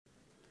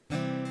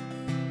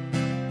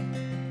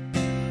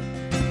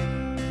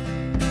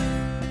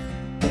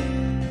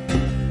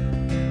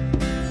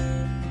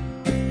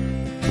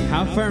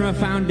How firm a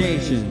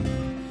foundation.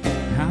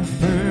 How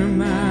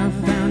firm a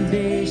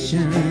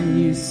foundation,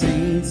 you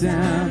saints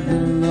of the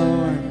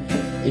Lord,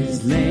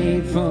 is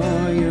laid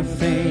for your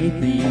faith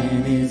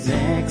in his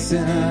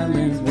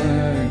excellent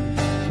word.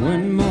 What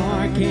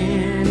more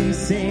can he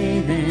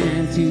say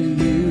than to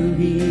you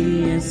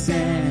he has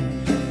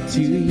said?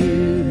 To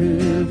you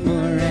who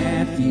for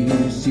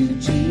refuge to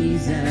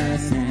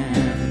Jesus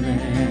have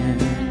fled.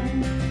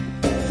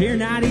 Fear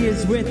not, he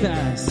is with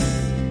us.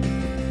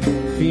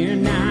 Fear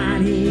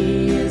not,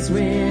 he is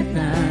with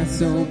us.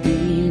 So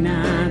be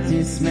not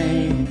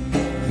dismayed,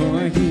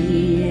 for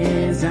he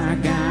is our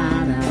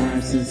God,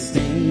 our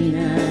sustainer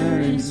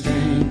and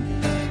strength.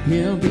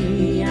 He'll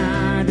be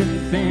our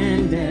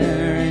defender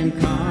and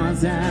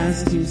cause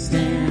us to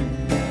stand,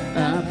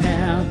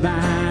 upheld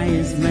by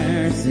his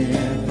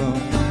merciful.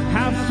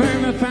 How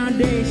firm a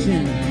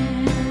foundation,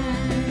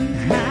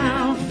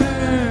 how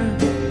firm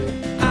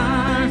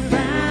our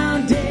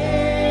foundation,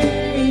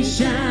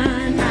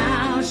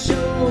 how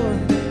sure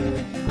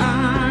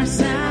our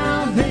salvation,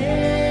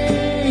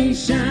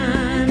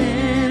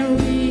 and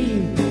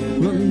we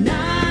will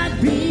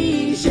not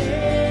be shaken.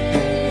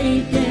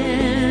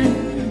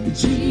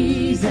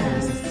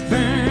 Jesus,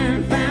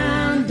 firm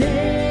foundation.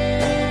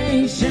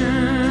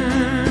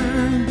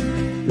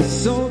 The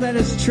soul that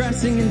is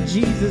trusting in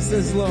Jesus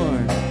as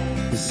Lord,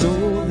 the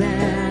soul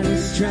that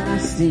is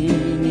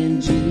trusting in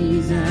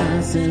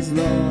Jesus as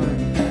Lord,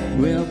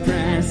 will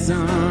press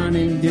on,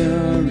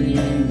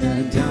 enduring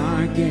the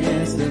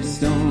darkest of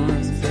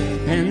storms.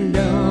 And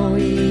though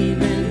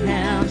even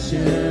hell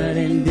should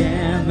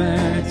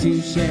endeavor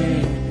to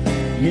shake,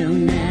 he'll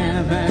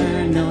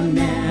never, no,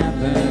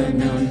 never,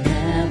 no,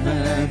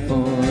 never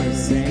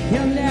forsake.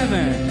 He'll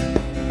never,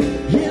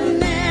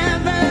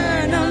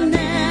 no,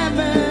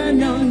 never,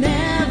 no,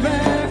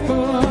 never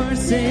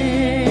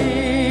forsake.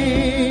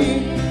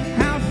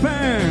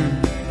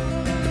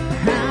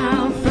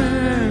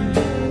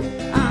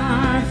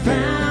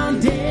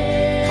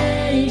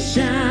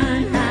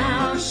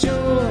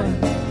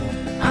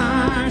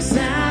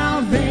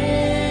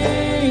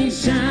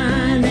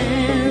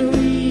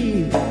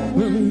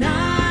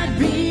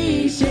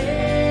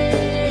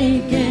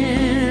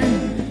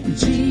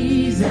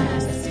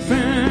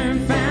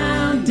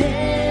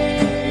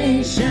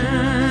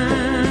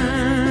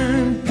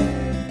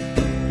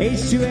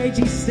 Age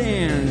he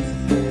stands,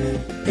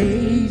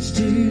 age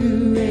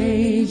to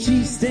age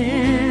he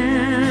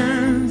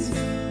stands,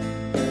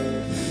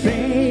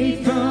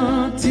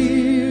 faithful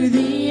to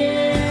the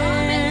end.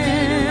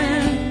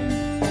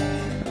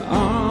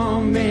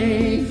 All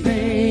may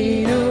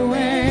fade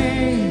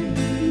away,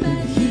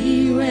 but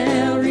he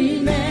will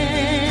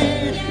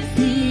remain,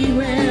 he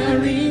will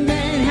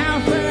remain. How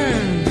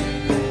firm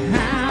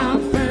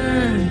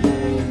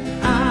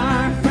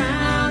our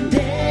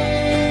foundation.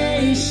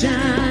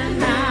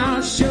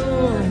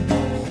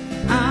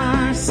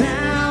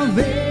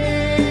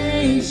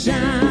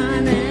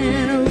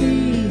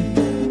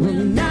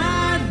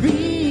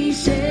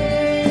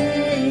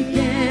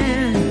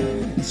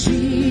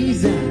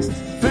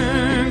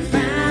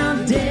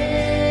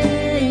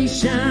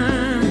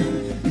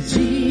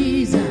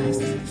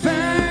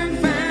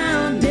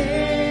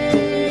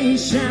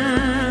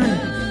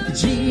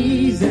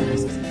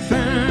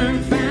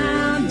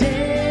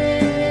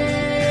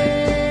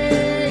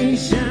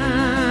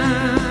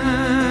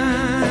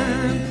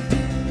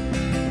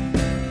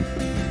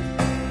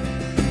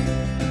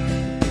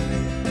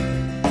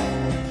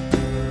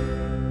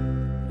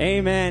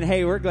 Amen.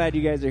 Hey, we're glad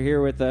you guys are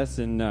here with us,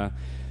 and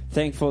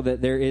thankful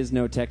that there is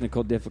no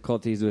technical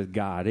difficulties with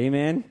God.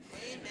 Amen?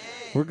 Amen.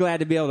 We're glad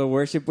to be able to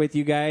worship with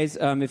you guys.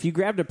 If you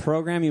grabbed a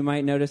program, you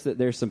might notice that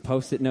there's some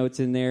Post-it notes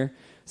in there.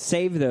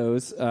 Save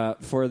those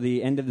for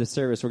the end of the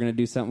service. We're going to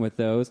do something with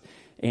those.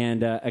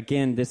 And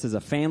again, this is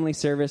a family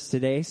service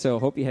today, so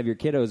hope you have your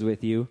kiddos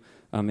with you.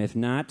 If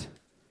not,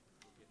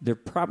 they're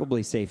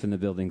probably safe in the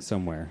building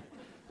somewhere.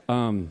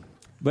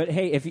 But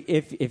hey,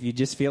 if you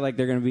just feel like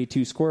they're going to be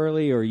too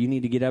squirrely or you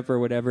need to get up or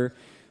whatever,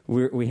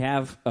 we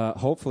have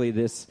hopefully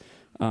this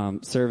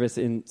service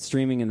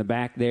streaming in the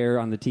back there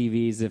on the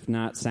TVs, if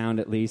not sound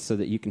at least, so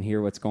that you can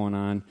hear what's going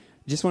on.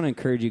 Just want to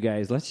encourage you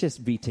guys, let's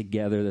just be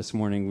together this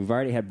morning. We've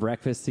already had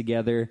breakfast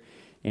together,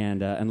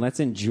 and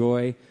let's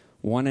enjoy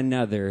one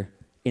another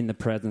in the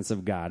presence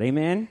of God.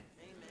 Amen?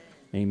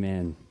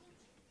 Amen. Amen.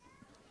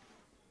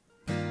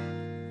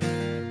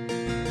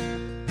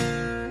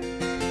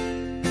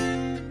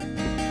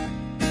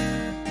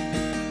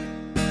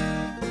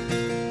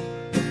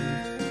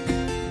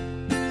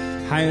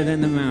 Higher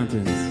than the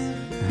mountains,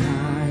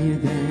 higher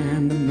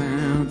than the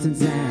mountains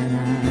that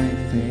I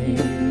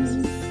face,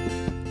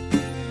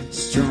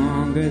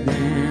 stronger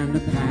than the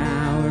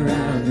power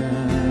of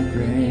the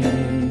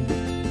grave,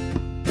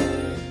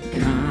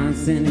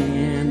 constant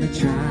in the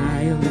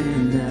trial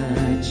and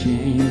the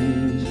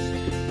change.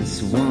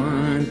 This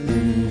one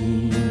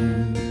thing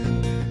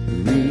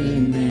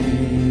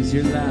remains: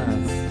 your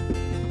love.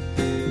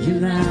 Your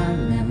love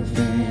never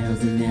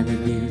fails, it never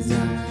gives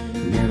up,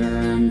 it never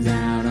runs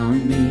out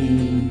on me.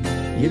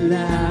 Your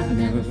love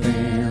never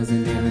fails,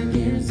 it never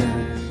gives up,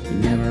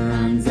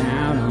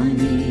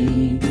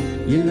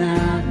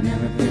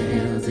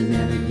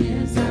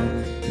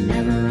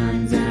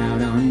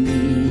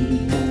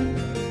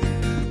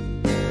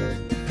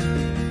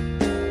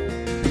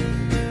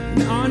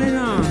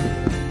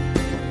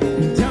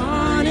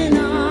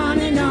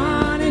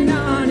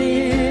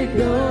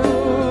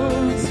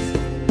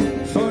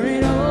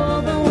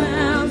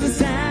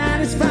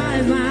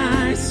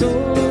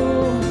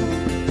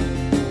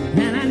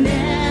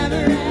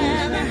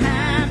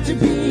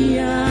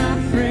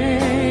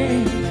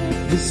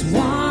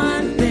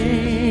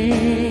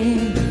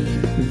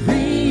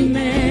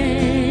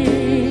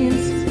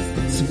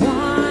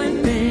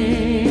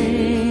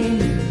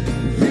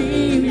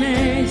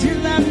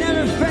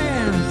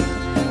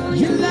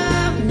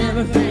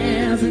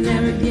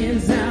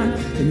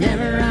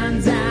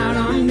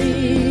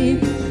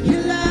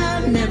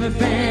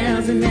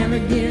 never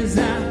gives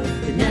up,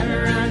 it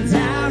never runs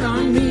out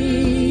on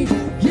me.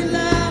 Your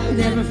love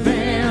never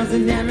fails, it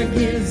never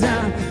gives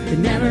up, it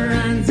never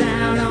runs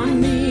out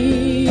on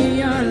me.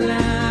 Your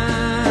love,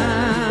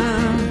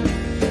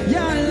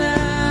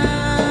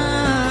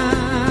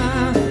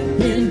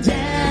 in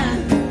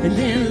death and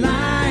in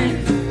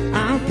life,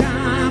 I'm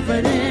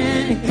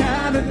confident and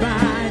covered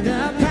by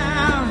the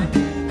power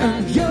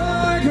of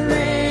your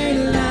great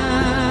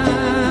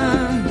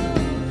love.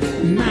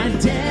 My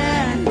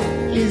debt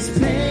is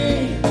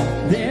paid,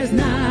 there's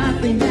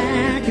nothing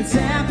that can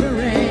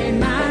separate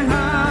my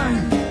heart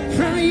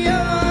from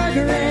your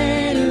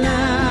great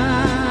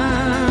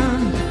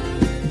love.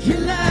 Your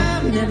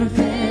love never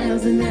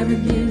fails, it never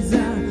gives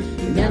up,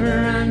 it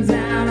never runs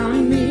out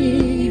on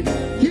me.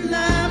 Your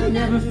love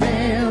never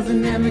fails, it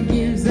never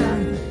gives up,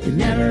 it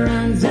never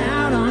runs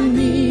out on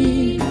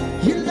me.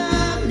 Your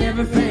love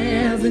never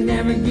fails, it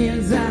never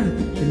gives up,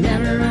 it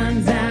never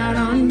runs out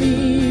on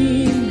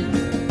me.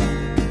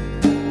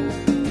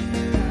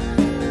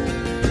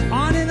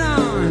 On and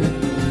on,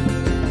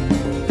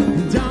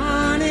 and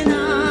on and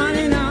on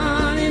and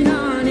on and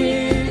on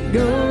it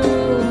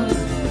goes.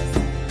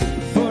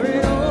 For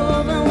it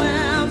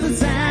overwhelms and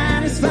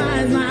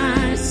satisfies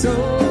my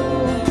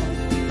soul.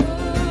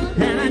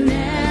 And I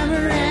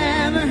never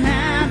ever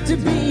have to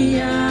be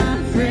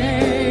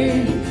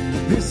afraid.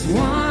 This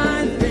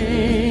one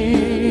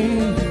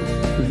thing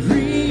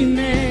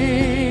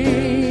remains.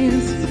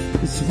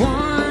 This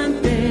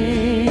one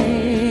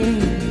thing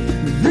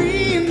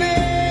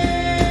remains.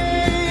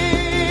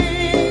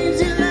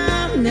 Your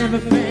love never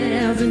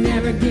fails, it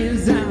never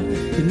gives up,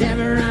 it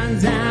never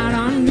runs out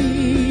on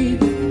me.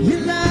 Your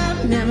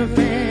love never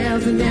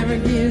fails, it never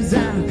gives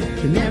up,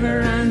 it never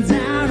runs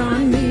out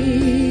on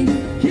me.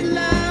 Your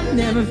love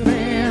never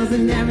fails, it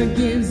never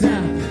gives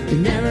up, it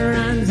never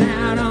runs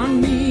out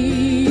on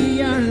me.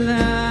 Your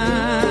love,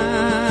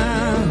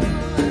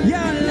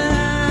 your love,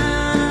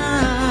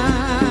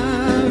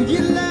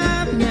 your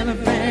love never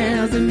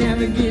fails, it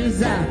never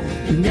gives up,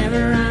 it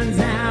never runs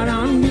out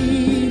on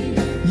me.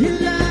 Your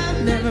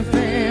love never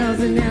fails,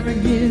 it never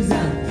gives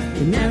up,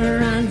 it never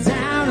runs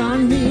out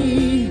on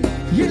me.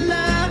 Your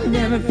love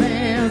never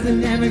fails, it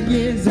never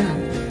gives up,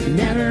 it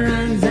never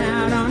runs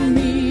out on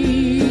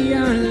me.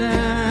 Your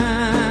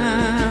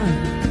love,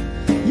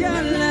 your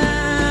love.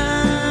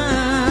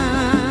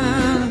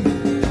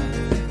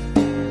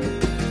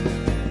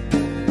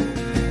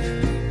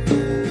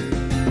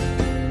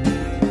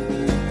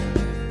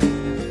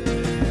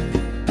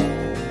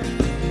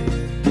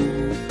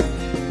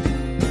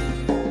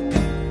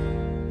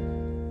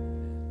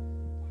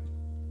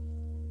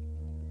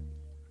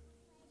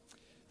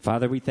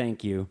 Father, we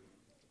thank you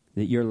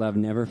that your love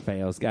never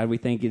fails. God, we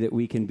thank you that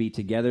we can be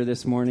together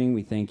this morning.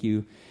 We thank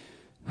you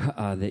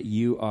that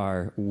you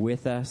are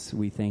with us.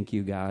 We thank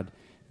you, God,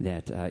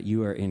 that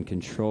you are in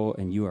control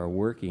and you are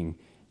working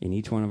in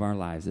each one of our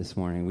lives this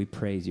morning. We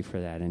praise you for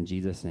that in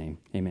Jesus' name.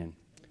 Amen.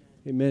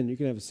 Amen. You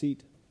can have a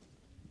seat.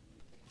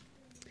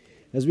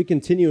 As we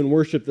continue in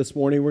worship this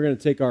morning, we're going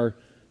to take our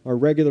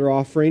regular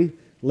offering.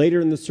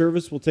 Later in the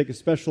service, we'll take a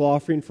special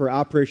offering for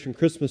Operation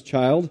Christmas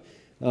Child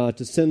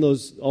to send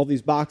all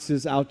these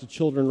boxes out to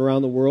children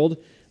around the world.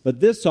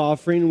 But this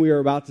offering we are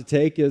about to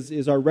take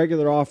is our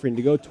regular offering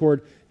to go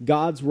toward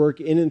God's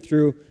work in and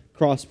through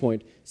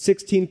Crosspoint.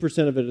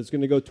 16% of it is going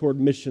to go toward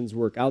missions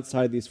work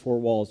outside these four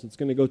walls. It's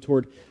going to go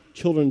toward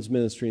children's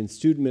ministry and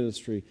student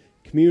ministry,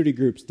 community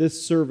groups,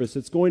 this service.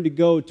 It's going to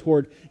go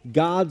toward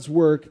God's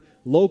work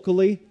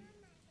locally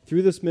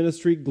through this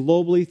ministry,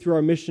 globally through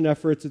our mission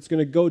efforts. It's going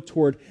to go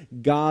toward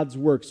God's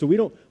work. So we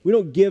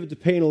don't give to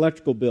pay an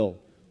electrical bill.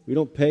 We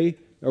don't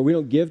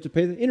give to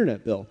pay the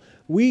internet bill.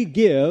 We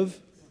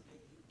give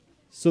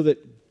so that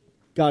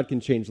God can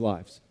change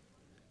lives,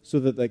 so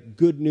that the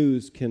good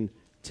news can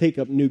take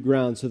up new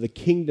ground, so the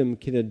kingdom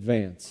can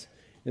advance.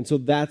 And so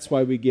that's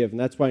why we give, and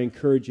that's why I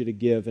encourage you to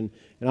give. And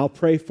I'll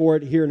pray for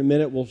it here in a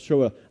minute. We'll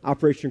show a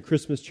Operation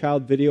Christmas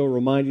Child video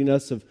reminding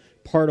us of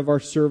part of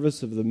our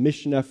service, of the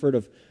mission effort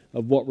of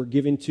what we're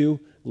giving to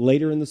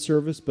later in the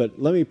service.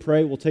 But let me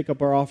pray. We'll take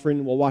up our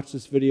offering. We'll watch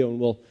this video, and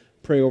we'll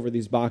pray over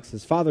these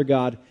boxes. Father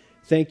God,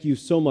 thank you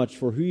so much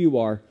for who you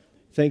are.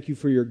 Thank you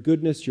for your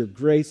goodness, your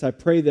grace. I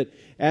pray that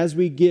as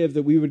we give,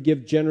 that we would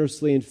give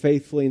generously and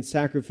faithfully and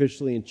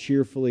sacrificially and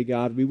cheerfully,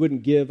 God. We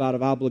wouldn't give out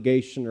of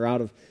obligation or out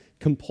of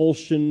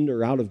compulsion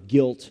or out of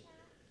guilt,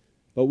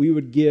 but we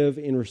would give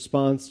in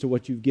response to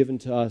what you've given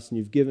to us, and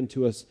you've given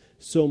to us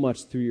so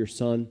much through your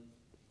Son.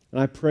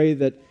 And I pray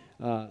that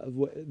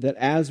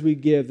as we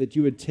give, that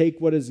you would take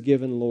what is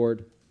given,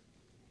 Lord,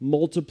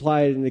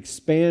 multiply it and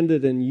expand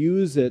it and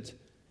use it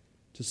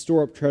to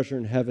store up treasure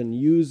in heaven.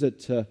 Use it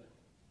to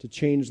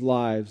change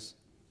lives.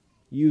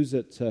 Use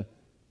it to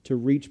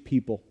reach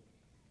people,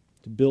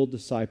 to build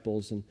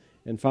disciples.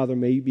 And Father,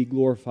 may you be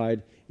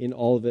glorified in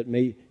all of it.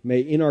 May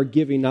in our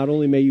giving, not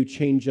only may you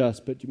change us,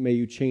 but may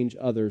you change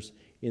others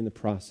in the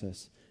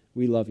process.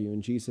 We love you.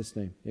 In Jesus'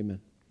 name, amen.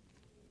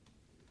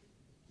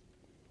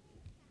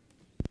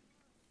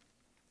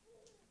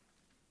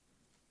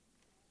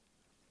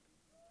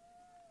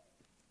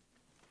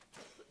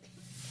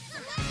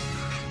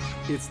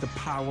 It's the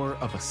power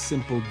of a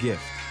simple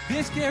gift.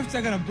 These gifts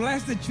are going to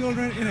bless the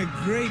children in a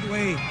great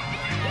way.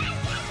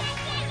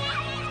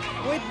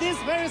 With these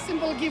very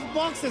simple gift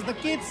boxes, the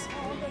kids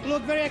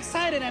look very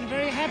excited and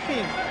very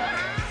happy.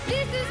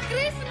 This is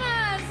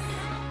Christmas!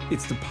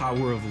 It's the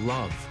power of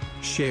love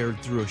shared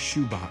through a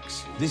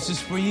shoebox. This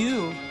is for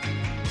you.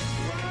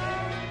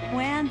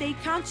 When they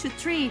count to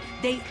 3,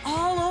 they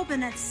all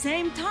open at the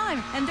same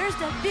time, and there's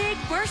that big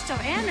burst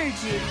of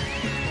energy.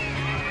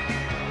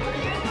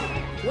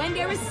 When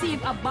they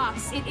receive a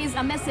box, it is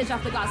a message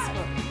of the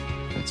gospel.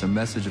 It's a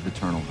message of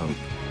eternal hope.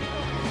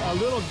 A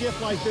little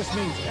gift like this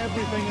means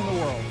everything in the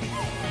world.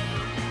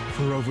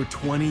 For over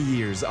 20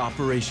 years,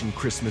 Operation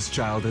Christmas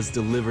Child has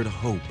delivered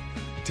hope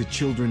to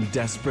children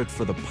desperate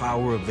for the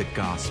power of the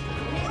gospel.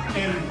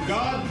 And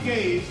God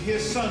gave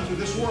his son to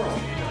this world.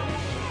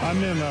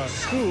 I'm in a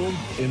school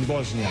in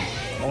Bosnia.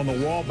 On the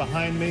wall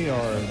behind me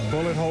are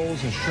bullet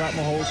holes and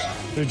shrapnel holes.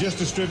 They've just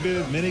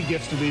distributed many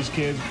gifts to these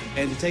kids.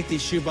 And to take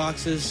these shoe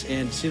boxes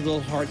and see the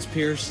little hearts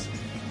pierced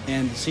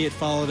and see it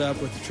followed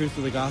up with the truth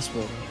of the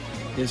gospel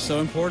is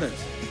so important.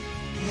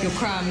 You'll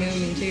cry a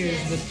million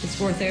tears, but it's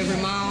worth every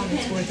mile.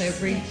 It's worth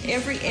every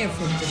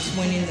effort that's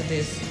went into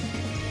this.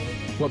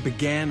 What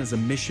began as a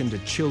mission to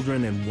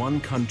children in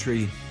one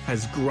country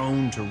has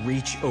grown to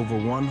reach over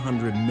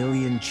 100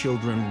 million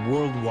children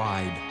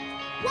worldwide.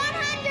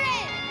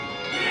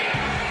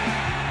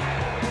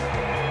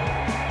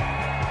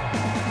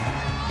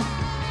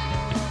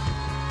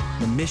 100!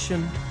 The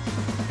mission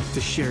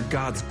to share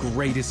God's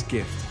greatest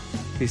gift,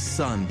 his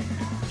son,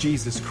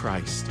 Jesus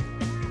Christ.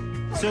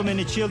 So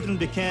many children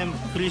became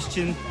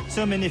Christian.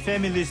 So many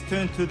families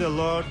turned to the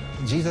Lord.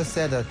 Jesus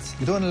said that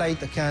you don't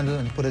light a candle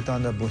and put it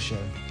under a bushel.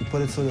 You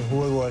put it so the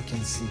whole world can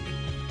see.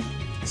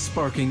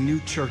 Sparking new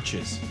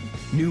churches,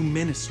 new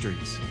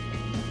ministries,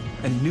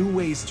 and new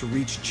ways to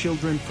reach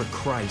children for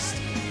Christ.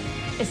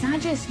 It's not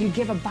just you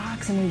give a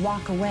box and we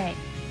walk away.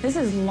 This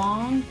is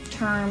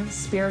long-term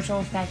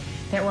spiritual effect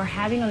that we're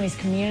having on these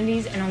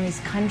communities and on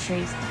these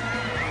countries.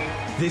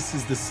 This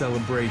is the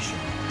celebration.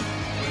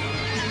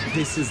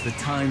 This is the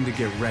time to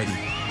get ready.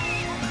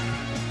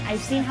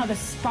 I've seen how the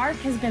spark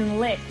has been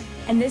lit,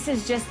 and this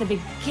is just the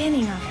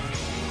beginning of it.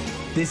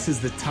 This is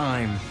the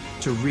time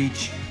to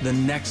reach the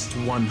next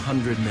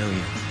 100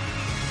 million.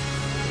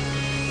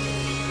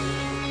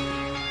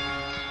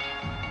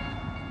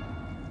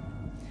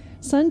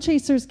 Sun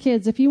Chasers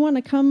kids, if you want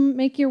to come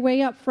make your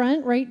way up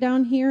front, right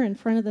down here in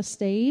front of the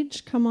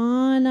stage, come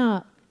on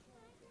up.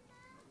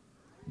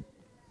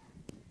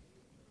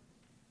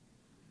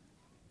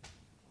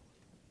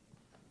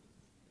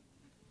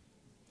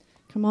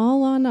 Come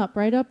all on up,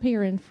 right up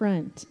here in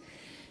front.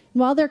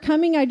 While they're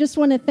coming, I just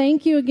want to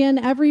thank you again,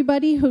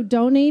 everybody who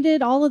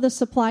donated all of the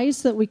supplies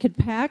so that we could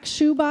pack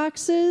shoe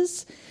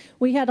boxes.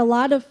 We had a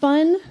lot of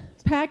fun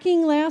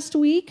packing last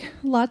week,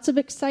 lots of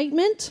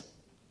excitement,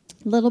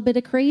 a little bit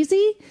of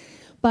crazy,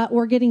 but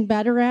we're getting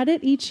better at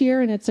it each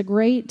year, and it's a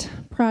great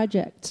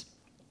project.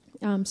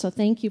 So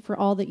thank you for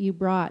all that you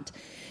brought.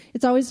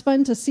 It's always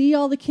fun to see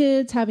all the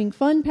kids having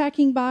fun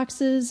packing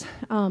boxes.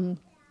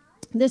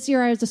 This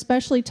year I was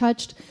especially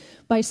touched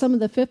by some of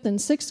the 5th and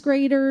 6th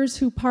graders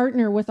who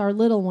partner with our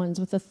little ones,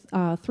 with the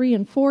 3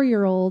 and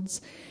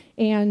 4-year-olds,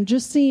 and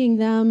just seeing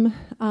them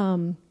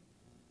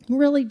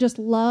really just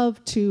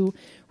love to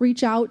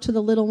reach out to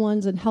the little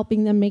ones and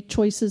helping them make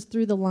choices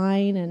through the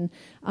line, and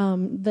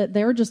that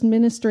they're just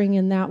ministering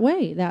in that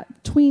way.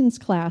 That tweens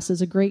class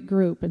is a great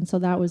group, and so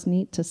that was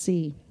neat to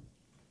see.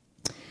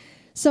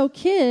 So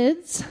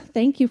kids,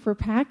 thank you for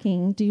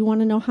packing. Do you want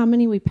to know how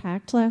many we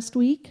packed last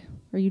week?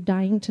 Are you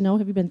dying to know?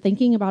 Have you been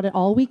thinking about it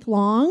all week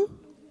long?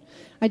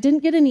 I didn't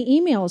get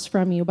any emails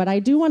from you, but I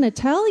do want to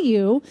tell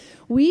you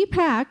we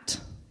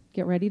packed,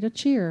 get ready to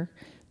cheer,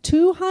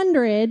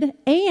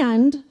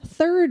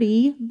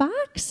 230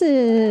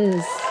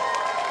 boxes.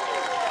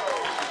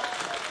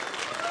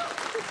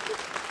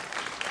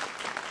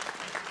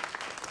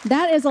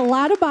 That is a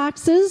lot of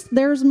boxes.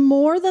 There's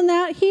more than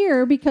that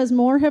here because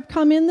more have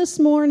come in this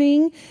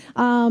morning.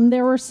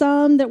 There were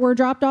some that were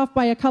dropped off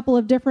by a couple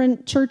of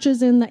different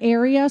churches in the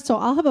area. So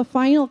I'll have a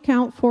final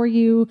count for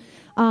you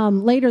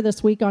later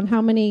this week on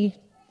how many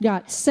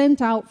got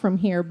sent out from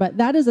here. But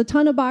that is a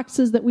ton of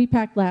boxes that we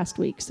packed last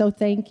week. So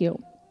thank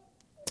you.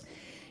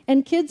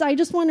 And kids, I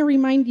just want to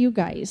remind you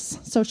guys.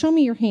 So show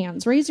me your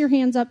hands. Raise your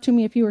hands up to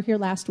me if you were here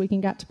last week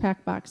and got to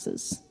pack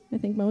boxes. I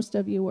think most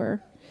of you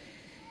were.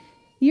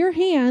 Your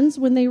hands,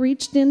 when they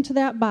reached into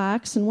that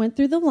box and went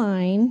through the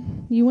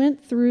line, you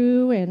went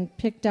through and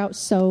picked out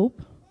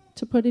soap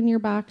to put in your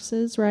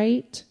boxes,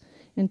 right?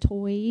 And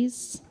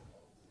toys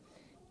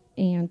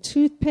and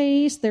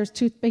toothpaste. There's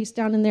toothpaste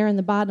down in there in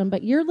the bottom,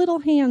 but your little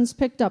hands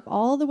picked up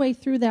all the way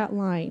through that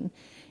line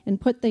and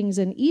put things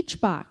in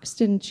each box,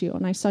 didn't you?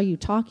 And I saw you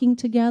talking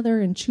together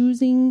and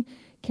choosing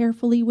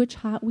carefully which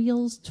Hot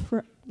Wheels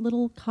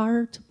little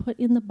car to put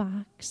in the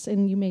box,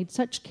 and you made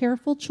such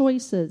careful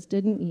choices,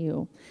 didn't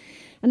you?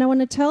 And I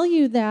want to tell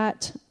you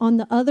that on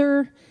the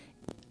other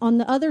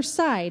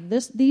side,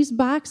 these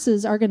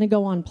boxes are going to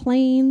go on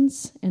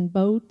planes and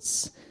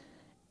boats,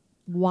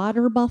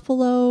 water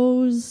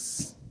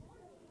buffaloes,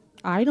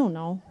 I don't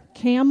know,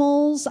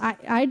 camels.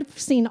 I've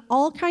seen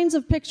all kinds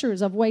of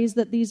pictures of ways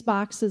that these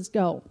boxes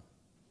go.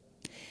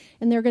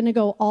 And they're going to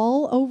go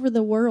all over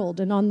the world.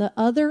 And on the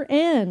other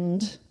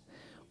end,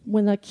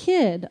 when a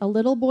kid, a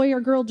little boy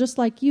or girl just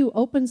like you,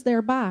 opens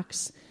their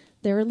box,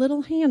 their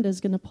little hand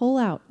is going to pull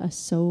out a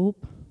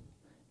soap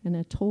and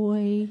a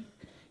toy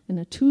and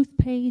a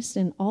toothpaste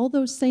and all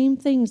those same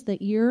things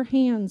that your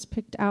hands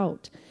picked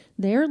out.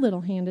 Their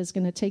little hand is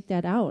going to take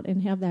that out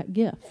and have that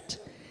gift.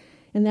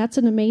 And that's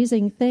an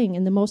amazing thing.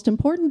 And the most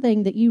important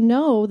thing that you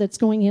know that's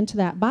going into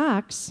that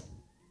box,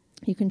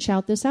 you can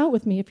shout this out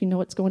with me if you know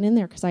what's going in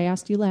there, because I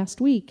asked you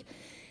last week,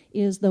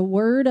 is the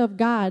Word of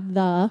God.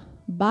 The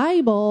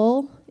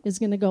Bible is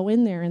going to go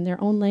in there in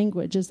their own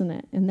language, isn't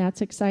it? And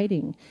that's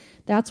exciting.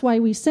 That's why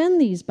we send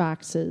these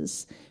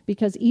boxes,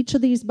 because each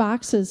of these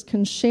boxes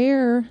can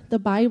share the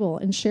Bible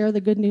and share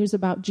the good news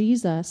about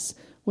Jesus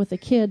with a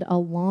kid a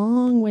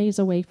long ways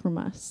away from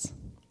us.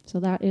 So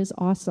that is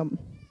awesome.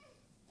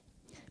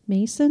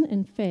 Mason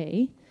and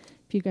Faye,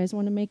 if you guys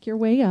want to make your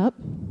way up,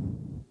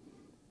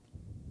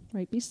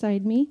 right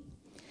beside me.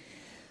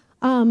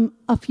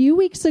 A few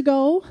weeks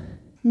ago,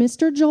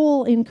 Mr.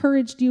 Joel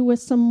encouraged you with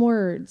some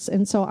words,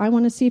 and so I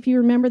want to see if you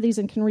remember these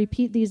and can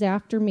repeat these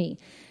after me.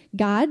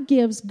 God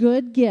gives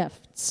good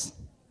gifts.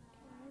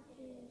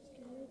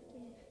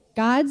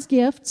 God's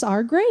gifts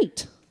are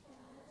great.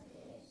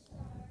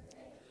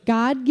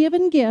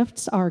 God-given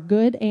gifts are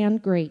good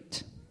and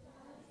great.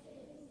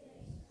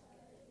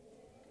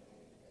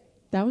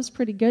 That was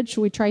pretty good.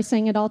 Should we try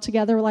saying it all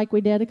together like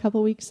we did a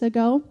couple weeks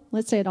ago?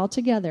 Let's say it all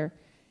together.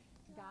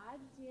 God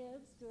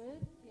gives good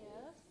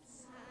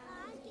gifts.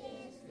 God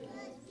gives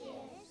good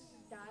gifts.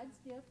 God's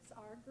gifts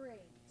are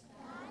great.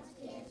 God's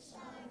gifts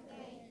are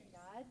great.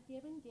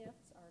 God-given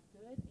gifts are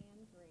good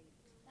and great.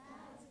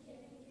 God's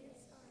given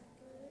gifts are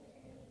good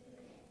and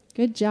great.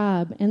 Good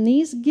job. And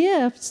these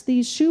gifts,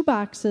 these shoe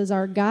boxes,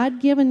 are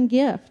God-given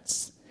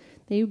gifts.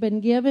 They've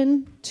been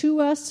given to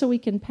us so we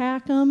can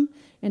pack them.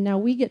 And now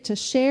we get to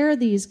share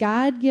these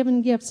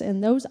God-given gifts,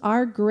 and those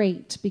are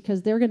great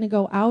because they're going to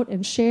go out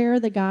and share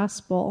the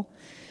gospel.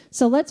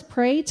 So let's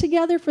pray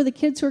together for the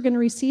kids who are going to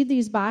receive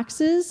these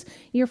boxes.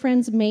 Your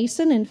friends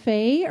Mason and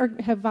Faye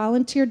have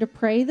volunteered to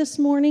pray this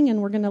morning,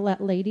 and we're going to let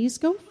ladies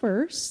go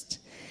first.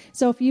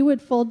 So if you would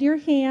fold your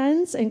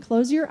hands and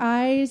close your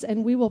eyes,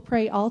 and we will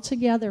pray all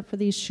together for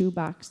these shoe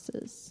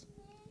boxes.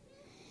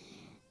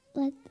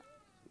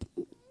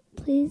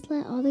 Please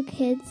let all the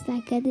kids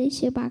that get these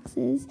shoe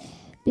boxes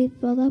be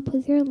filled up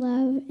with your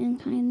love and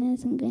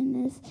kindness and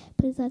goodness.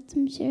 Please let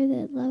them share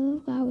the love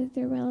of God with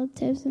their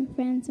relatives and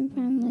friends and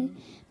family.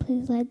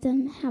 Please let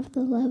them have the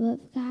love of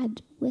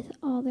God with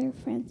all their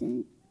friends,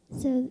 and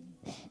so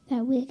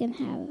that we can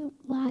have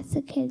lots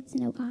of kids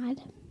know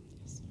God.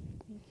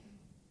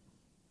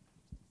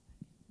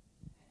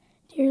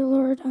 Dear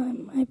Lord,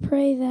 I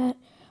pray that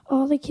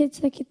all the kids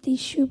that get these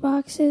shoe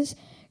boxes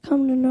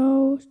come to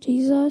know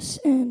Jesus,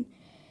 and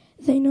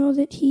they know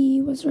that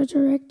He was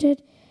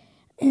resurrected,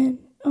 and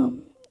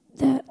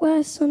that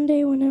last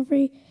Sunday when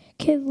every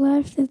kid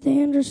left, that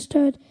they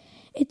understood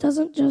it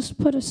doesn't just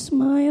put a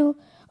smile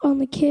on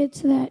the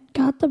kids that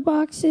got the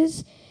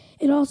boxes,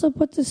 it also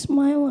puts a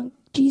smile on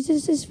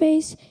Jesus'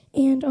 face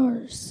and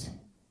ours.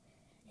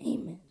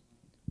 Amen.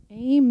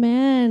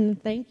 Amen.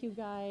 Thank you,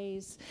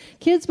 guys.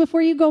 Kids,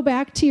 before you go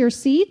back to your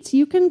seats,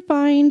 you can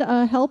find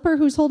a helper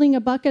who's holding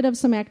a bucket of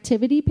some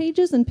activity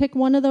pages and pick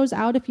one of those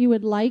out if you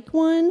would like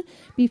one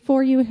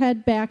before you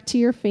head back to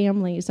your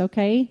families,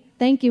 okay?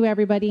 Thank you,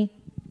 everybody.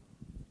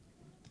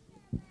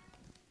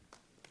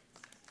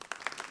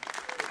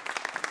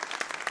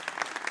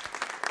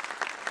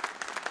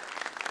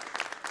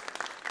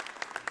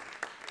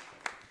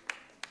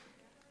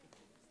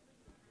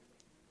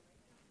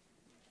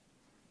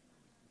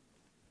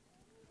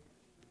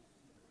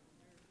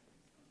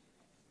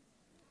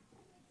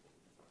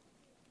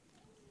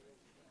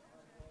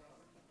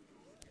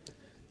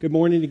 Good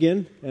morning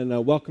again,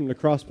 and welcome to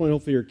Crosspoint.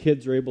 Hopefully your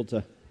kids are able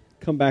to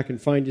come back and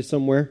find you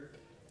somewhere.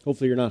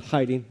 Hopefully you're not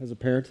hiding as a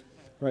parent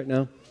right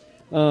now.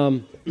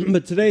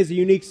 But today is a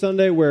unique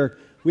Sunday where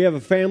we have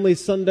a family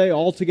Sunday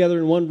all together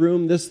in one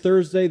room. This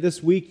Thursday,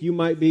 this week, you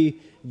might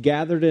be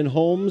gathered in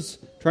homes,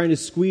 trying to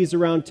squeeze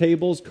around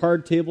tables,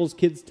 card tables,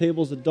 kids'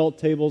 tables, adult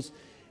tables,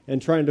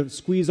 and trying to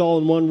squeeze all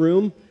in one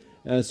room.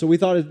 So we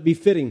thought it'd be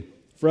fitting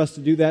for us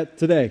to do that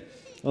today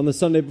on the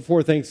Sunday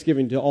before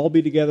Thanksgiving, to all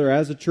be together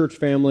as a church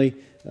family,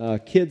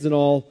 kids and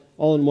all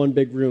in one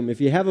big room.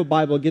 If you have a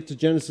Bible, get to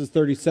Genesis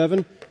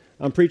 37.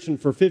 I'm preaching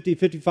for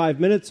 55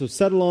 minutes, so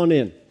settle on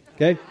in,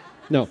 okay?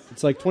 No,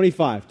 it's like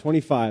 25.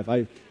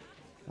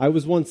 I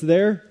was once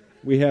there.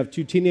 We have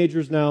 2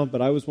 teenagers now, but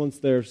I was once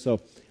there,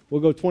 so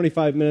we'll go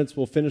 25 minutes.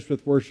 We'll finish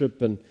with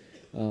worship and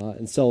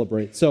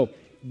celebrate. So,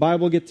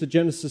 Bible, get to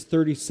Genesis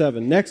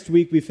 37. Next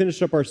week, we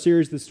finish up our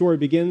series, The Story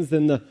Begins.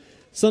 Then the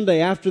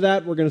Sunday after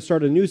that, we're going to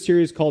start a new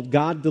series called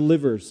God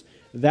Delivers.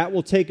 That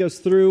will take us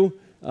through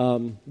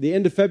the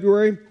end of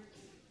February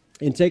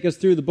and take us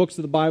through the books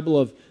of the Bible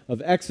of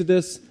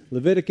Exodus,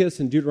 Leviticus,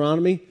 and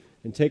Deuteronomy.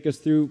 and take us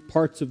through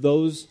parts of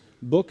those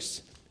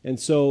books. And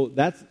so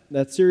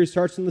that series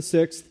starts on the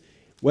 6th.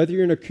 Whether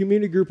you're in a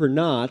community group or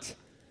not,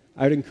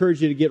 I'd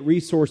encourage you to get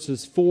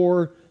resources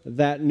for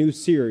that new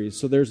series.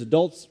 So there's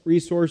adult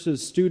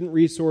resources, student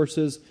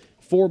resources,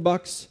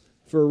 $4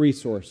 for a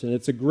resource. And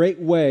it's a great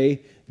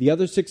way, the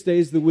other 6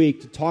 days of the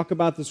week, to talk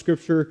about the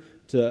Scripture,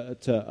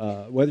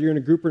 to whether you're in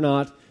a group or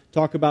not,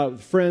 talk about it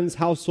with friends,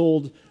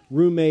 household,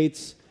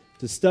 roommates,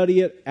 to study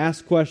it,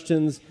 ask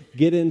questions,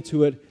 get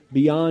into it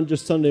beyond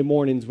just Sunday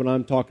mornings when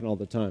I'm talking all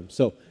the time.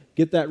 So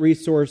get that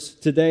resource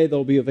today.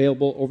 They'll be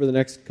available over the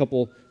next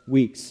couple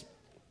weeks.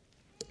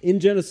 In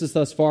Genesis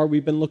thus far,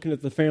 we've been looking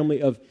at the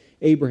family of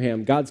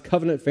Abraham, God's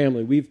covenant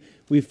family.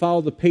 We've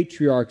followed the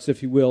patriarchs,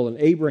 if you will, and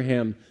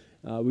Abraham.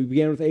 We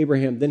began with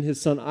Abraham, then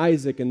his son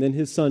Isaac, and then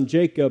his son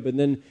Jacob, and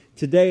then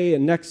today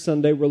and next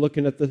Sunday we're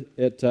looking at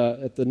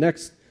the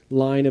next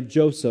line of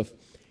Joseph.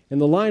 And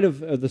the line of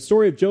the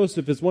story of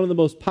Joseph is one of the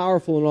most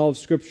powerful in all of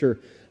Scripture.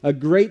 A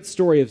great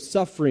story of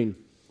suffering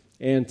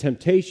and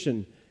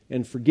temptation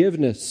and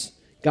forgiveness,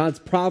 God's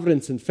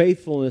providence and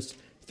faithfulness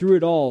through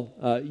it all.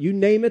 You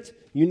name it,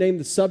 you name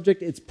the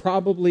subject, it's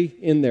probably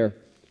in there.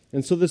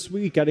 And so this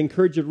week I'd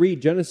encourage you to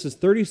read Genesis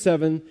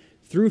 37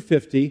 through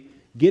 50,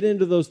 get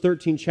into those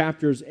 13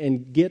 chapters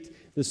and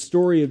get the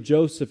story of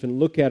Joseph and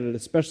look at it,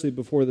 especially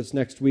before this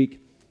next week.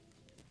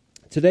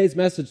 Today's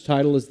message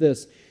title is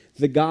this: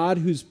 The God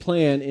Whose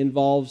Plan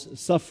Involves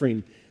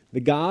Suffering. The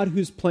God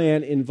Whose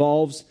Plan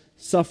Involves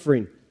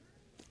Suffering.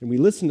 And we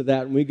listen to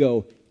that and we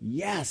go,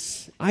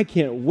 yes, I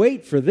can't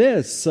wait for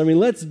this. I mean,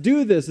 let's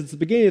do this. It's the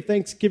beginning of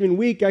Thanksgiving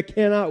week. I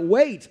cannot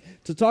wait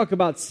to talk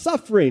about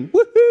suffering.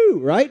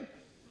 Woohoo! Right?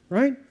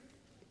 Right?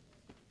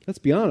 Let's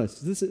be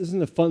honest. This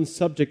isn't a fun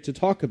subject to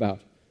talk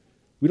about.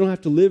 We don't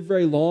have to live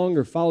very long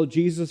or follow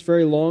Jesus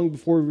very long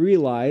before we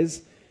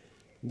realize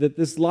that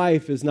this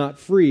life is not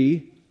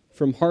free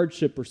from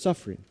hardship or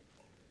suffering.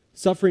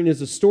 Suffering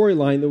is a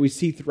storyline that we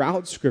see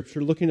throughout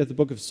Scripture. Looking at the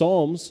book of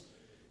Psalms,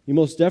 you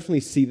most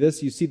definitely see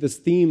this. You see this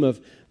theme of,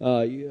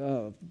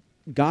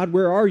 God,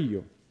 where are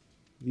you?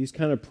 These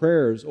kind of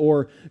prayers.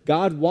 Or,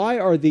 God, why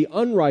are the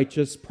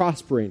unrighteous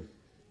prospering?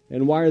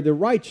 And why are the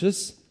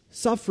righteous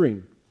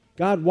suffering?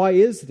 God, why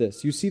is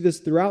this? You see this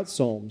throughout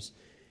Psalms.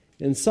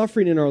 And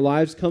suffering in our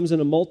lives comes in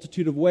a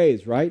multitude of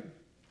ways, right?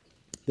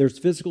 There's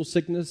physical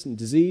sickness and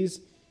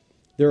disease.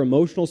 There are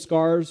emotional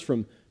scars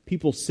from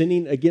people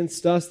sinning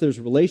against us. There's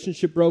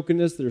relationship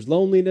brokenness. There's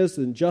loneliness,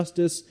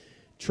 injustice,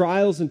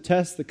 trials and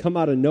tests that come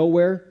out of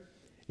nowhere.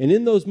 And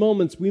in those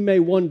moments, we may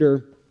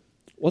wonder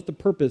what the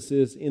purpose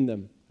is in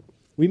them.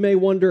 We may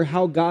wonder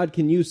how God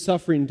can use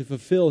suffering to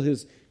fulfill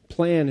His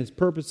plan, His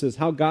purposes,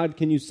 how God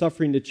can use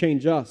suffering to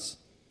change us.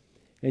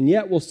 And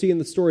yet we'll see in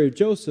the story of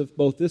Joseph,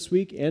 both this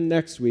week and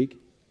next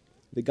week,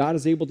 that God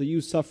is able to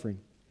use suffering.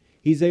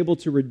 He's able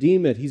to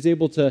redeem it. He's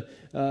able to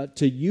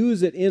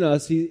use it in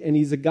us, and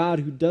He's a God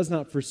who does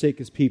not forsake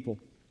His people,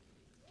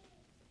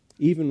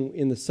 even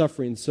in the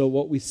suffering. So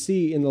what we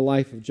see in the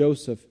life of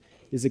Joseph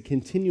is a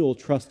continual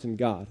trust in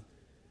God,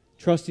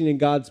 trusting in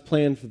God's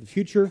plan for the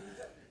future,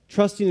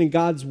 trusting in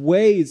God's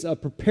ways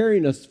of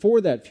preparing us for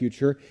that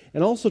future,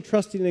 and also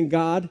trusting in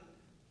God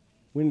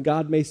when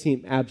God may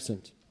seem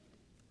absent.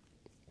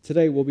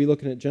 Today we'll be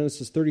looking at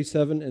Genesis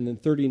 37 and then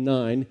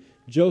 39.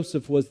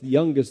 Joseph was the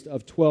youngest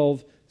of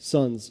 12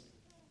 sons.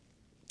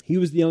 He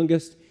was the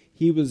youngest.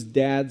 He was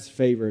Dad's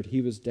favorite.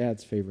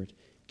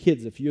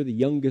 Kids, if you're the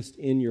youngest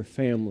in your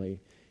family,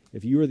 go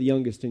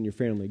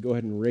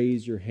ahead and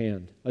raise your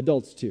hand.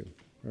 Adults too,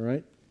 all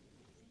right?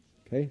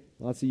 Okay,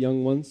 lots of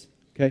young ones.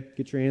 Okay,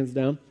 get your hands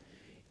down.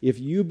 If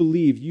you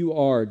believe you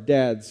are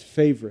Dad's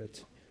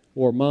favorite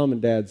or Mom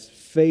and Dad's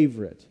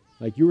favorite,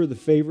 like you were the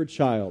favorite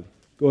child,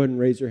 go ahead and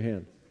raise your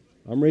hand.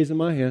 I'm raising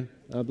my hand.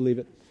 I believe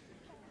it.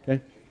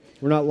 Okay?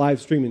 We're not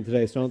live streaming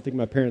today, so I don't think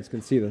my parents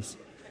can see this.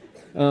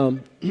 All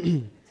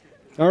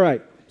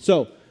right.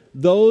 So,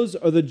 those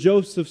are the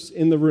Josephs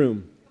in the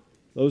room.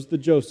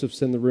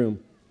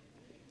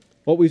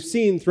 What we've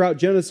seen throughout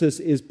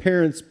Genesis is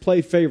parents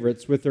play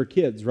favorites with their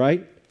kids,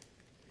 right?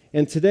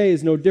 And today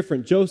is no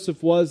different.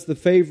 Joseph was the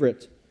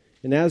favorite.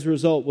 And as a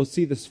result, we'll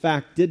see this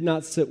fact did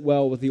not sit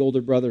well with the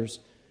older brothers.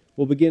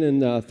 We'll begin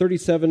in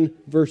 37,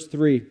 verse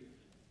 3.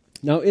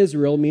 Now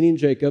Israel, meaning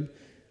Jacob,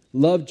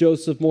 loved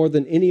Joseph more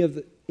than any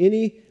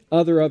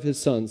other of his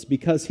sons,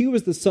 because he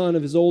was the son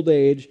of his old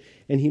age,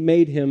 and he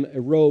made him a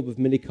robe of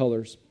many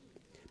colors.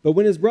 But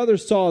when his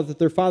brothers saw that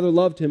their father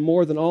loved him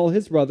more than all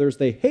his brothers,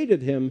 they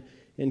hated him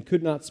and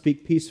could not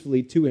speak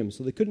peacefully to him.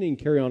 So they couldn't even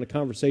carry on a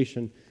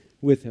conversation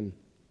with him.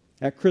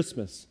 At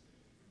Christmas,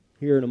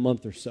 here in a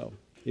month or so,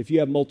 if you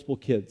have multiple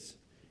kids,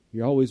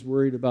 you're always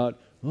worried about,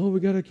 we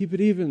got to keep it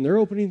even. They're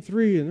opening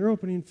 3 and they're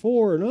opening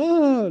 4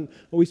 and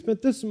we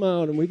spent this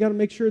amount and we got to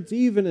make sure it's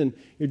even, and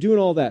you're doing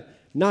all that.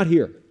 Not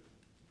here.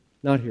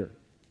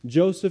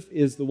 Joseph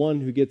is the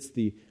one who gets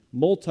the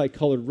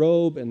multicolored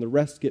robe and the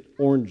rest get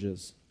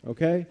oranges,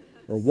 okay?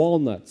 Or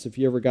walnuts if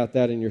you ever got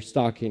that in your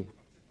stocking.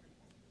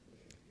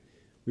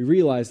 We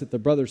realize that the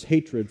brothers'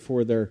 hatred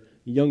for their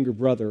younger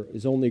brother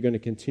is only going to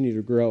continue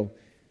to grow.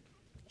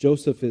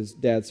 Joseph is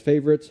Dad's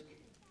favorite.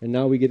 And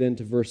now we get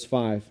into verse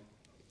 5.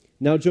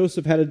 Now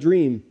Joseph had a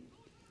dream,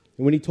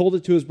 and when he told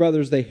it to his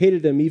brothers, they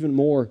hated him even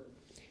more.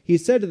 He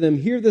said to them,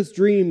 "Hear this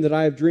dream that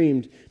I have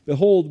dreamed.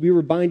 Behold, we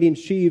were binding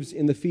sheaves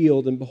in the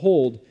field, and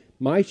behold,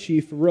 my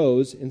sheaf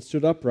arose and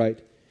stood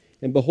upright.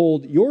 And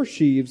behold, your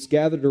sheaves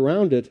gathered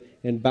around it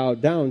and bowed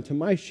down to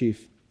my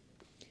sheaf."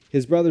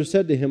 His brothers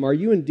said to him, "Are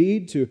you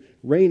indeed to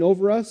reign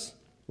over us?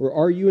 Or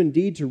are you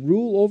indeed to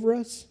rule over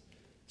us?"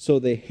 So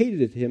they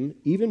hated him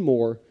even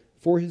more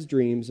for his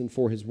dreams and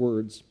for his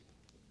words.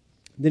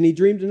 Then he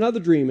dreamed another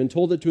dream and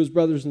told it to his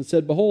brothers and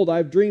said, "Behold, I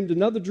have dreamed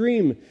another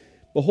dream.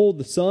 Behold,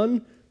 the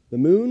sun, the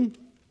moon,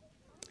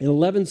 and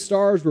 11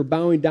 stars were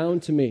bowing down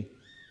to me."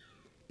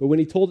 But when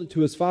he told it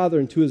to his father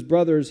and to his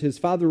brothers, his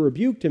father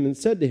rebuked him and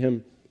said to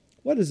him,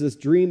 "What is this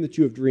dream that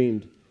you have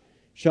dreamed?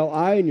 Shall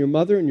I and your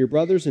mother and your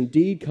brothers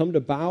indeed come to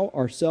bow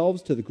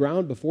ourselves to the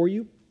ground before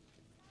you?"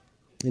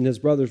 And his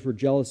brothers were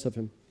jealous of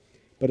him.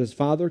 But his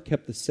father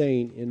kept the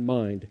saying in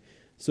mind.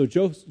 So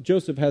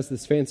Joseph has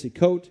this fancy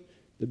coat,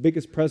 the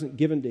biggest present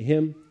given to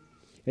him.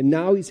 And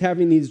now he's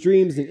having these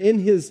dreams. And in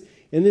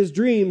his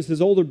dreams,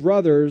 his older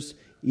brothers,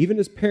 even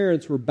his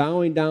parents, were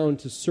bowing down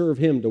to serve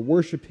him, to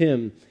worship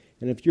him.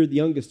 And if you're the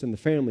youngest in the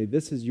family,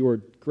 this is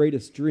your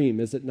greatest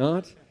dream, is it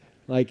not?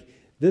 Like,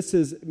 this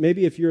is,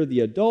 maybe if you're the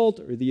adult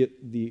or the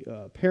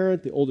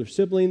parent, the older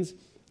siblings,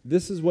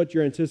 this is what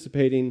you're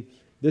anticipating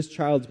this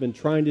child's been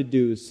trying to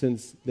do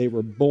since they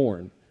were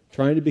born,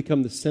 trying to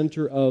become the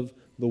center of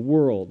the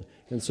world.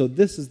 And so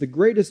this is the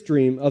greatest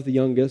dream of the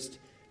youngest,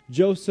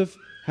 Joseph,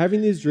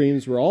 having these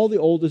dreams where all the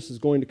oldest is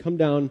going to come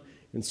down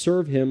and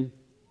serve him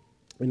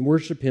and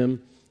worship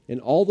him. And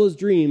all those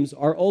dreams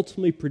are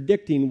ultimately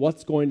predicting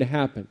what's going to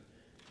happen.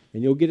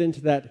 And you'll get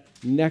into that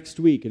next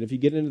week. And if you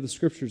get into the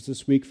scriptures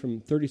this week from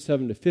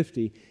 37 to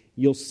 50,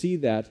 you'll see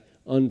that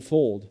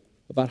unfold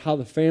about how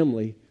the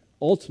family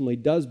ultimately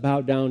does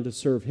bow down to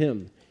serve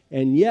him.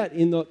 And yet,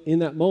 in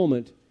that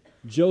moment,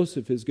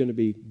 Joseph is going to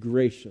be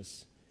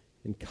gracious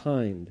and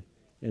kind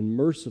and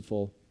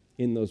merciful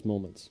in those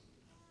moments.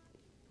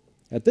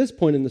 At this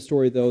point in the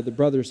story, though, the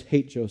brothers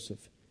hate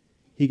Joseph.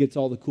 He gets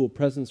all the cool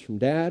presents from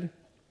Dad.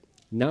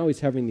 Now he's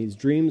having these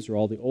dreams where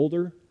all the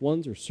older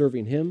ones are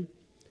serving him.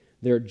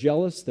 They're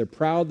jealous, they're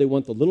proud, they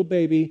want the little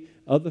baby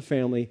of the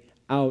family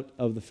out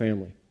of the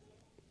family.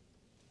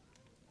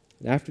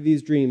 And after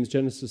these dreams,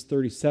 Genesis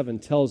 37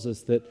 tells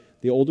us that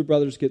the older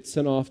brothers get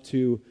sent off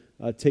to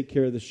take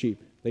care of the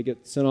sheep. They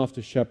get sent off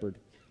to shepherd.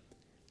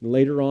 And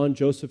later on,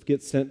 Joseph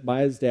gets sent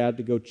by his dad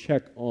to go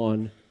check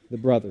on the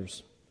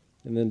brothers.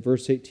 And then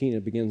verse 18,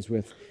 it begins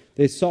with,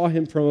 "They saw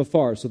him from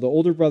afar." So the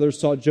older brothers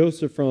saw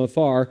Joseph from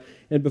afar,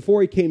 and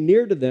before he came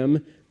near to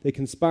them, they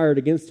conspired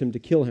against him to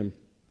kill him.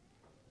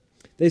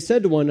 They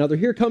said to one another,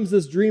 "Here comes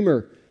this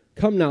dreamer.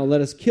 Come now,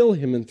 let us kill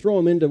him and throw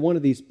him into one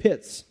of these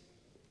pits.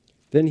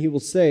 Then we will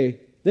say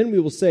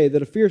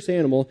that a fierce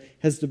animal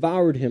has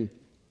devoured him,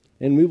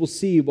 and we will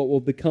see what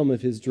will become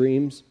of his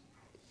dreams."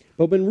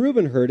 But when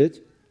Reuben heard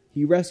it,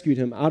 he rescued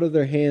him out of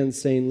their hands,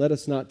 saying, "Let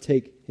us not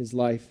take his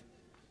life."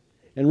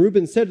 And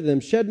Reuben said to them,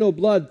 "Shed no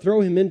blood,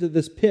 throw him into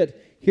this pit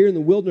here in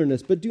the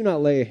wilderness, but do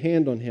not lay a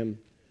hand on him,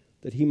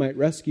 that he might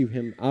rescue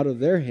him out of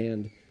their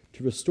hand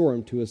to restore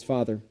him to his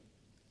father."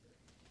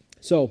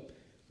 So,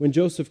 when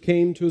Joseph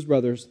came to his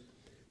brothers,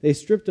 they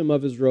stripped him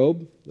of his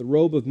robe, the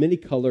robe of many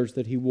colors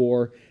that he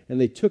wore, and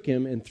they took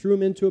him and threw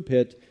him into a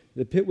pit.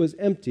 The pit was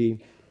empty,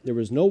 there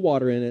was no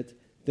water in it.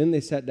 Then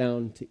they sat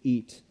down to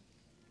eat.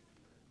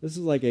 This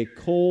is like a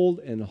cold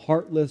and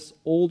heartless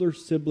older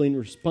sibling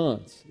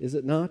response, is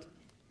it not?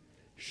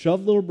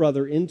 Shove little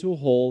brother into a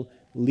hole,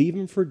 leave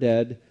him for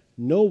dead,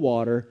 no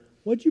water.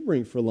 What'd you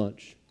bring for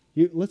lunch?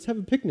 Let's have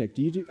a picnic.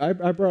 I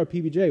brought a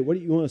PBJ. What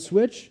do you want to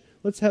switch?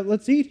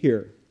 Let's eat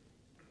here.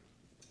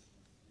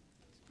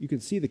 You can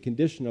see the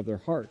condition of their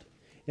heart.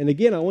 And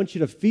again, I want you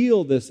to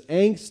feel this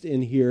angst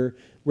in here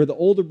where the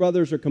older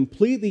brothers are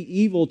completely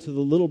evil to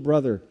the little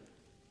brother.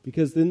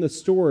 Because in the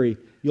story,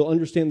 you'll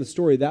understand the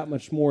story that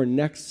much more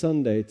next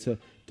Sunday to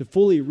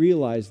fully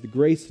realize the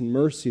grace and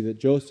mercy that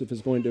Joseph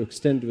is going to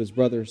extend to his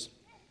brothers.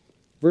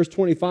 Verse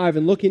 25,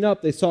 "And looking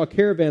up, they saw a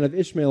caravan of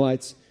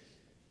Ishmaelites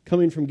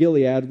coming from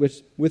Gilead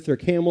with their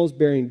camels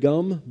bearing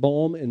gum,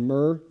 balm, and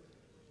myrrh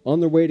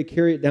on their way to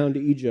carry it down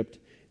to Egypt.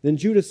 Then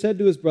Judah said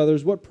to his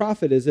brothers, 'What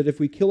profit is it if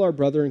we kill our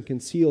brother and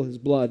conceal his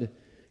blood?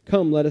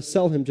 Come, let us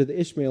sell him to the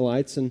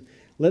Ishmaelites, and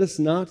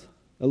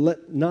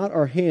let not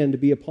our hand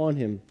be upon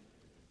him,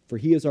 for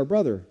he is our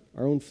brother,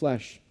 our own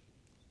flesh.'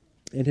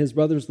 And his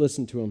brothers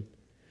listened to him.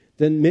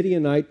 Then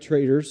Midianite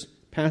traders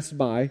passed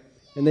by,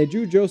 and they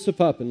drew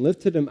Joseph up and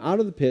lifted him out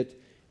of the pit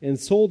and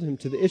sold him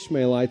to the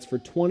Ishmaelites for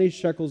 20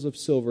 shekels of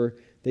silver.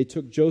 They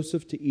took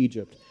Joseph to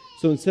Egypt."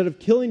 So instead of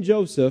killing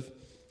Joseph,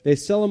 they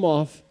sell him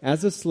off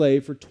as a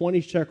slave for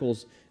 20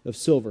 shekels of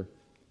silver.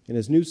 And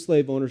his new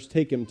slave owners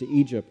take him to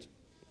Egypt.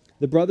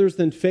 The brothers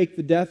then fake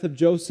the death of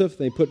Joseph.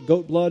 They put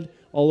goat blood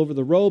all over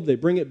the robe. They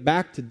bring it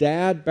back to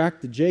Dad,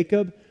 back to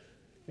Jacob.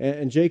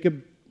 And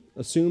Jacob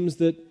assumes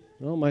that,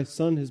 my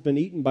son has been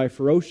eaten by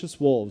ferocious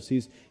wolves.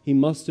 He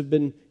must have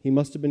been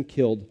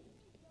killed.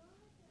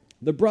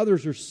 The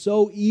brothers are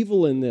so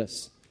evil in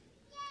this.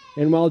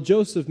 And while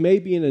Joseph may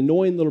be an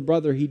annoying little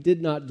brother, he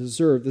did not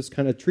deserve this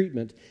kind of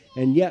treatment.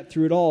 And yet,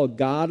 through it all,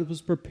 God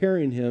was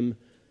preparing him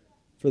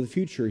for the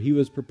future. He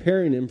was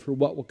preparing him for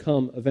what will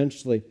come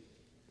eventually.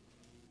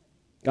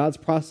 God's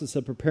process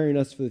of preparing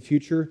us for the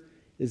future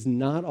is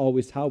not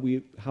always how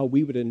we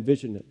would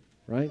envision it,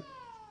 right?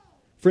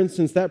 For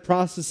instance, that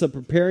process of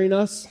preparing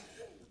us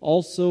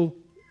also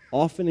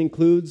often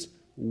includes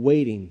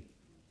waiting.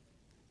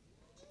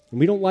 And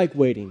we don't like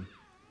waiting.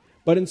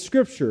 But in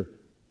Scripture,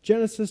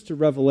 Genesis to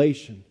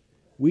Revelation,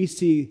 we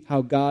see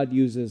how God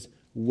uses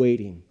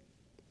waiting.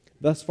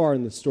 Thus far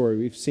in the story,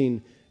 we've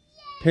seen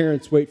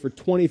parents wait for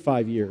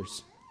 25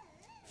 years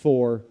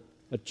for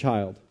a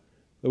child.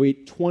 They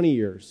wait 20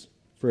 years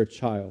for a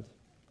child.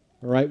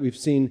 All right, we've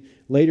seen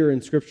later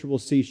in Scripture, we'll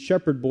see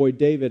shepherd boy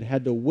David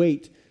had to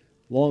wait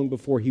long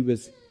before he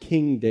was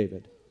King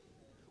David.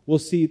 We'll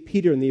see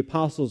Peter and the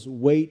apostles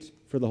wait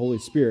for the Holy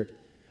Spirit.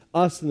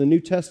 Us in the New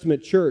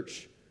Testament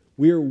church,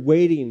 we are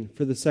waiting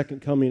for the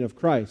second coming of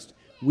Christ.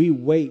 We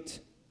wait.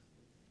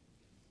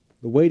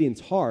 The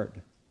waiting's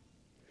hard.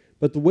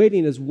 But the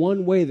waiting is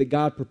one way that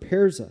God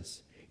prepares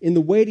us. In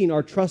the waiting,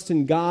 our trust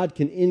in God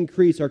can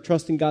increase. Our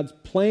trust in God's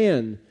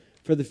plan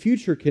for the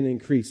future can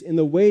increase. In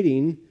the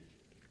waiting,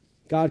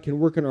 God can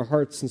work in our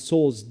hearts and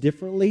souls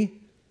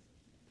differently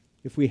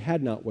if we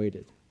had not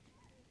waited.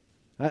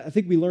 I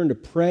think we learn to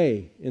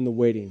pray in the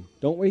waiting,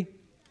 don't we?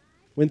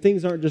 When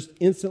things aren't just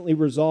instantly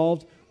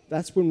resolved,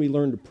 that's when we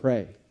learn to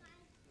pray.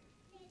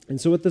 And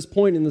so at this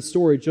point in the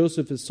story,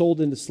 Joseph is sold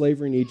into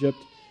slavery in Egypt.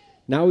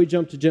 Now we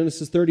jump to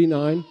Genesis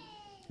 39,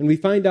 and we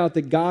find out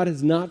that God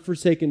has not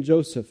forsaken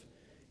Joseph.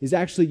 He's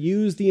actually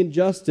used the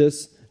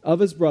injustice of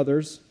his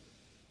brothers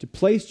to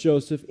place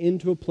Joseph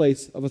into a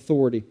place of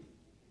authority.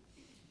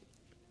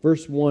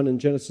 Verse 1 in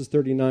Genesis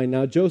 39,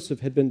 now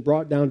Joseph had been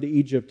brought down to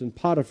Egypt, and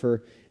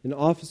Potiphar, an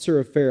officer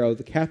of Pharaoh,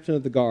 the captain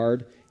of the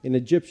guard, an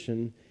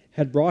Egyptian,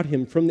 had bought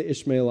him from the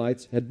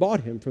Ishmaelites, who had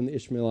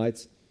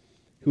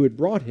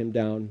brought him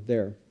down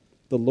there.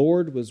 The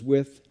Lord was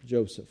with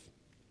Joseph,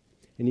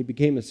 and he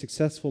became a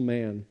successful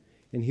man,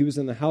 and he was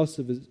in the house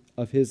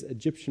of his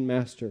Egyptian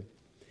master.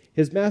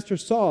 His master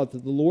saw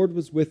that the Lord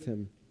was with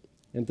him,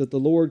 and that the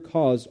Lord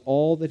caused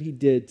all that he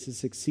did to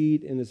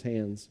succeed in his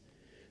hands.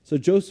 So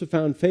Joseph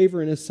found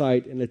favor in his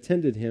sight and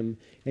attended him,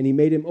 and he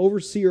made him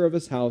overseer of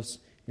his house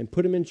and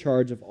put him in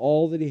charge of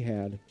all that he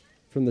had.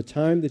 From the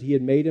time that he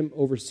had made him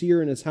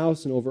overseer in his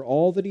house and over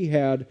all that he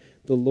had,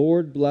 the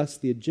Lord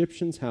blessed the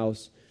Egyptian's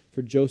house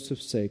for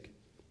Joseph's sake.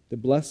 The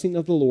blessing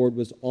of the Lord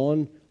was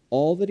on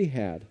all that he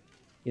had,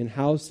 in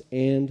house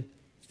and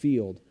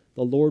field.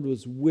 The Lord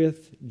was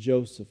with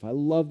Joseph. I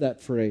love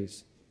that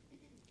phrase.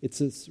 It's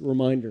this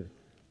reminder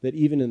that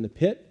even in the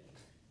pit,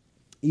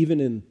 even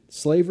in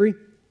slavery,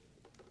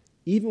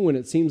 even when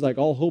it seems like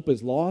all hope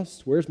is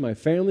lost, where's my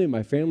family?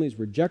 My family's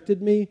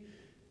rejected me.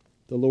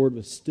 The Lord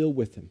was still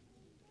with him.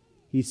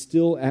 He's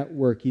still at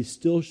work. He's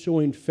still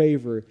showing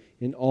favor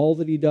in all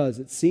that he does.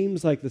 It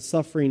seems like the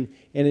suffering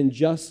and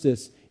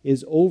injustice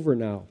is over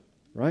now,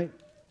 right?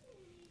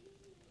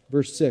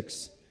 Verse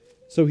 6.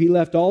 So he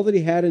left all that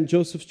he had in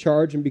Joseph's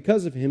charge, and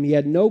because of him, he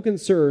had no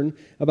concern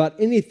about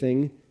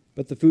anything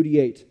but the food he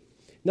ate.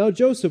 Now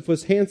Joseph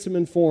was handsome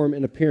in form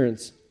and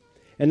appearance.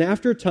 And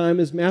after a time,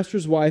 his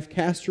master's wife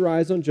cast her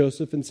eyes on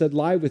Joseph and said,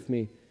 lie with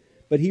me.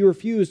 But he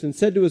refused and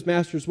said to his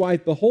master's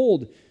wife,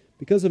 behold,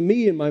 because of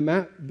me,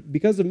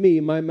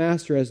 my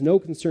master has no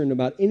concern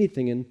about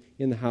anything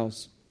in the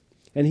house.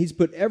 And he's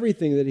put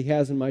everything that he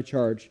has in my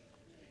charge.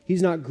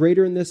 He's not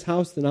greater in this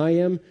house than I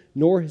am,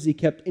 nor has he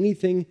kept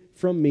anything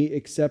from me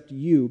except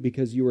you,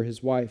 because you are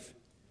his wife.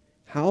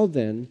 How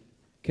then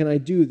can I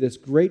do this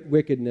great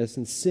wickedness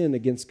and sin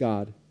against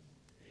God?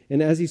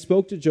 And as he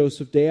spoke to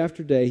Joseph day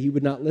after day, he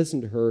would not listen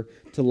to her,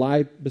 to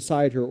lie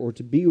beside her, or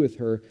to be with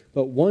her.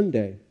 But one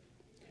day,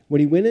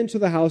 when he went into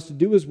the house to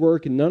do his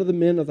work, and none of the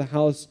men of the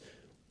house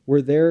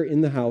were there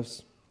in the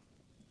house,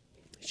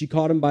 she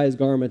caught him by his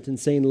garment, and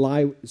saying,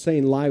 lie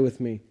with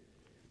me.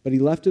 But he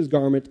left his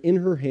garment in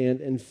her hand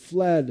and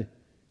fled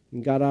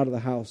and got out of the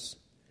house.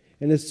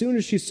 And as soon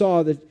as she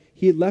saw that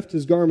he had left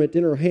his garment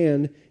in her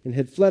hand and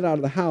had fled out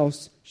of the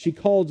house, she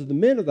called to the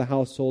men of the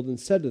household and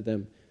said to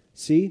them,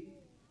 see,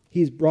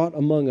 he's brought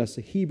among us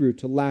a Hebrew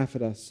to laugh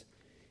at us.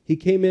 He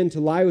came in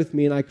to lie with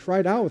me, and I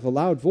cried out with a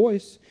loud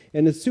voice.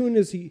 And as soon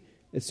as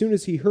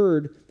he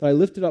heard that I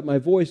lifted up my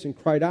voice and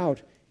cried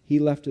out, he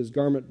left his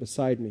garment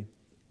beside me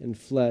and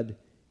fled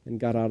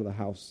and got out of the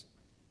house.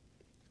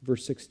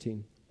 Verse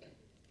 16.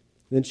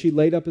 Then she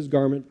laid up his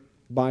garment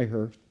by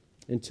her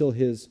until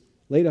his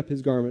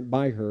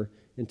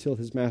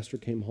master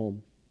came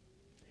home.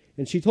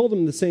 And she told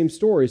him the same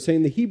story,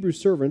 saying, the Hebrew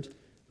servant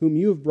whom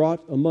you have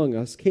brought among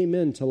us came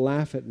in to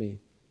laugh at me.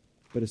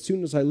 But as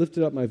soon as I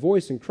lifted up my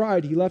voice and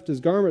cried, he left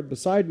his garment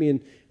beside me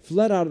and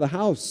fled out of the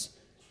house.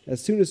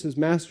 As soon as his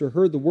master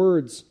heard the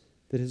words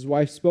that his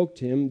wife spoke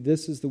to him,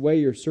 this is the way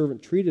your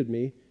servant treated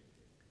me,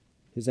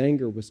 his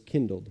anger was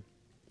kindled.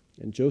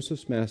 And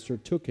Joseph's master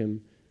took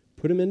him,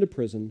 put him into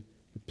prison,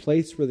 the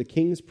place where the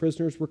king's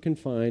prisoners were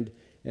confined,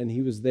 and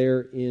he was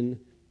there in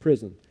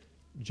prison.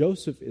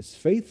 Joseph is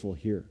faithful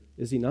here,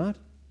 is he not?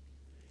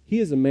 He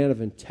is a man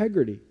of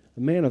integrity, a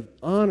man of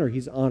honor.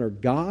 He's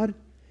honored God.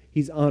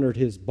 He's honored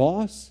his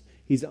boss.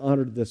 He's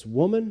honored this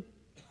woman.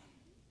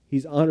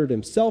 He's honored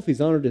himself.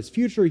 He's honored his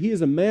future. He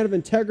is a man of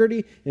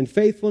integrity and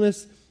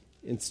faithfulness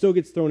and still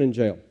gets thrown in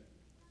jail.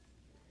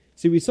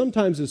 See, we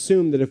sometimes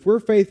assume that if we're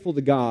faithful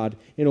to God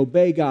and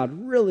obey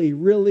God really,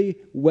 really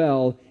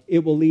well,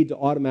 it will lead to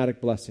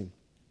automatic blessing.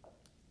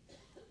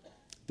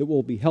 That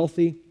we'll be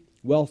healthy,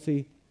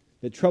 wealthy,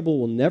 that trouble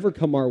will never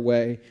come our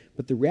way.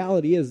 But the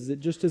reality is it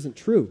just isn't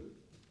true.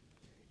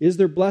 Is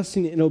there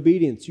blessing in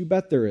obedience? You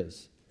bet there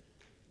is.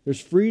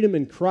 There's freedom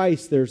in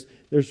Christ. There's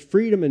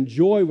freedom and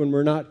joy when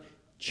we're not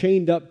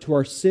chained up to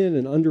our sin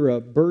and under a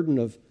burden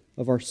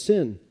of our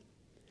sin.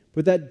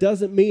 But that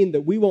doesn't mean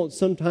that we won't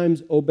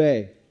sometimes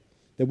obey,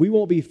 that we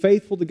won't be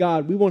faithful to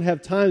God. We won't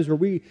have times where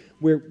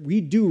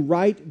we do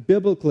right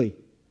biblically.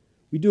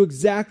 We do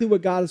exactly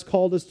what God has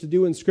called us to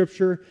do in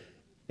Scripture,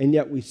 and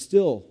yet we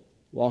still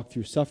walk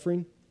through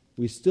suffering.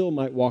 We still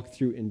might walk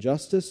through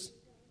injustice.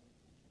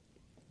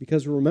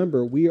 Because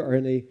remember, we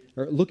are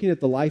looking at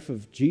the life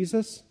of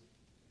Jesus.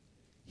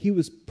 He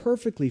was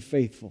perfectly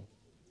faithful,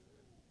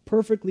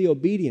 perfectly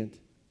obedient,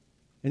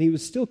 and he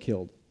was still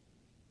killed.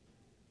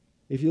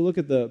 If you look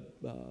at the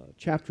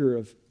chapter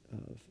of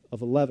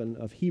 11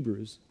 of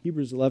Hebrews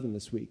 11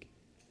 this week,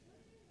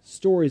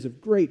 stories of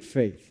great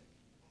faith,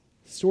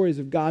 stories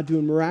of God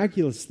doing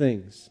miraculous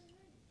things.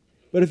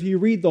 But if you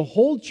read the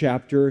whole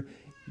chapter,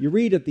 you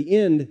read at the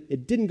end,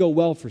 it didn't go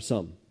well for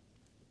some.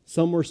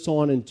 Some were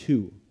sawn in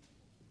two.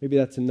 Maybe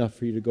that's enough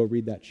for you to go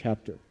read that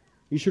chapter.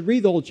 You should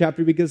read the whole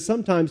chapter because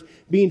sometimes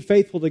being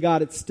faithful to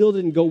God, it still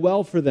didn't go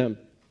well for them.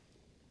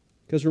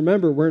 Because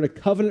remember, we're in a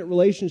covenant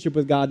relationship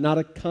with God, not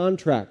a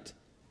contract.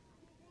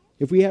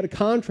 If we had a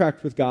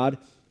contract with God,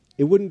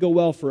 it wouldn't go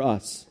well for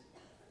us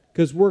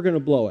because we're going to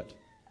blow it.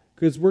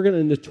 Because we're going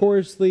to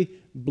notoriously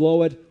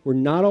blow it. We're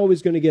not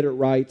always going to get it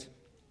right.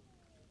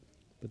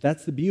 But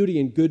that's the beauty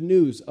and good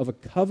news of a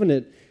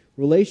covenant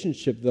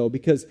relationship, though,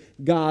 because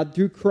God,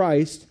 through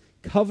Christ,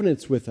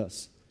 covenants with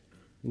us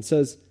and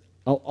says,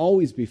 I'll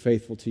always be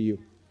faithful to you.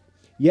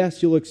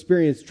 Yes, you'll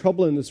experience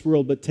trouble in this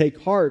world, but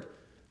take heart,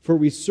 for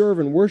we serve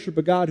and worship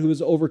a God who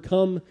has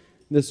overcome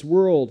this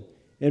world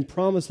and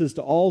promises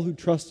to all who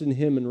trust in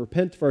him and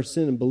repent of our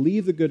sin and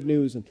believe the good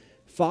news and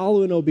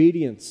follow in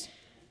obedience,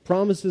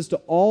 promises to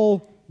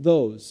all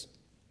those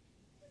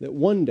that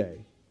one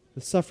day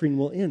the suffering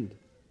will end.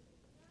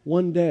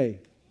 One day.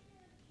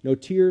 No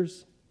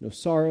tears, no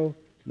sorrow,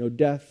 no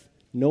death,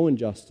 no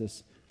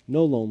injustice,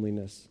 no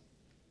loneliness.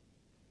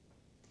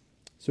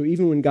 So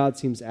even when God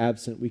seems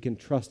absent, we can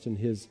trust in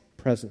his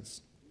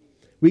presence.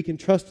 We can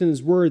trust in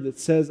his word that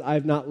says, I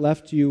have not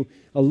left you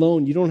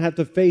alone. You don't have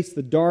to face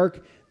the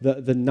dark,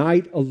 the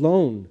night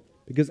alone,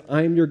 because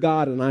I am your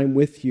God and I am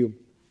with you.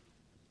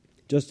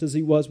 Just as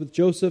he was with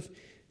Joseph,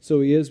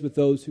 so he is with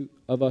those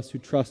of us who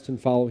trust and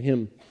follow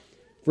him.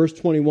 Verse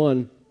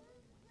 21,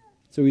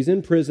 so he's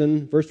in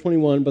prison. Verse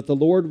 21, but the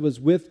Lord was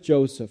with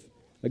Joseph.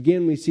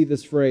 Again, we see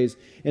this phrase,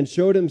 and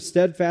showed him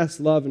steadfast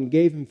love and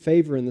gave him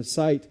favor in the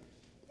sight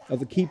of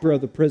the keeper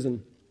of the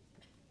prison.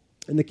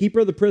 And the keeper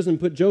of the prison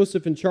put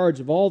Joseph in charge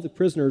of all the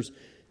prisoners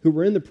who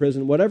were in the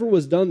prison. Whatever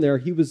was done there,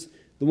 he was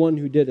the one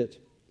who did it.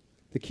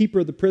 The keeper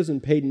of the prison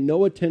paid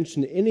no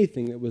attention to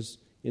anything that was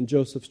in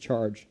Joseph's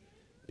charge,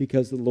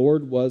 because the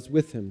Lord was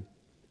with him.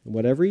 And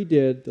whatever he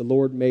did, the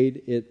Lord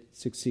made it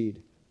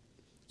succeed.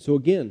 So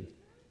again,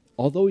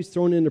 although he's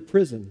thrown into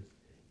prison,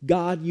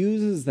 God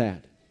uses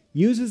that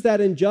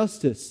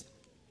injustice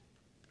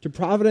to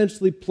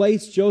providentially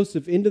place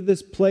Joseph into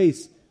this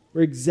place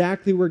where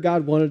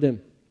God wanted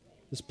him,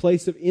 this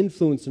place of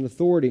influence and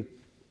authority.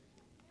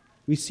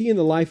 We see in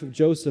the life of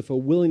Joseph a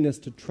willingness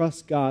to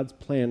trust God's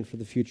plan for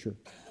the future.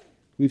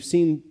 We've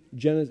seen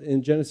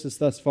in Genesis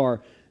thus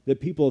far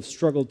that people have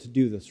struggled to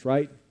do this,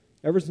 right?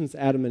 Ever since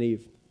Adam and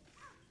Eve.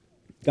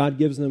 God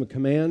gives them a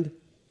command.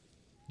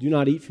 Do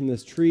not eat from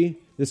this tree.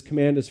 This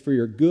command is for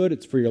your good.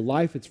 It's for your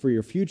life. It's for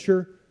your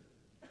future.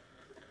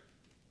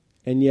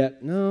 And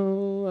yet,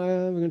 no,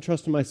 I'm going to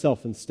trust in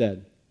myself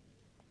instead.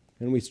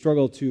 And we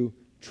struggle to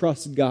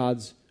trust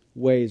God's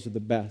ways are the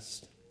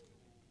best.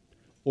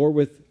 Or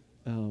with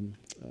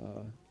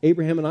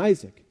Abraham and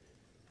Isaac.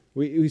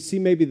 We see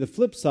maybe the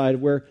flip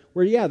side where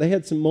they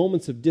had some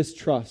moments of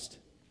distrust.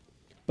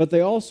 But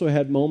they also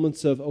had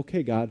moments of,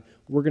 okay, God,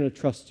 we're going to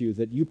trust you,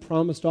 that you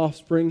promised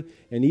offspring,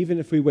 and even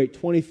if we wait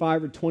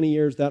 25 or 20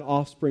 years, that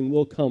offspring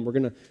will come. We're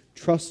going to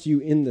trust you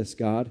in this,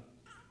 God.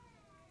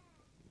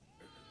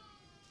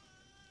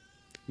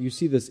 You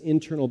see this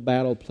internal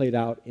battle played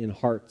out in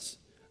hearts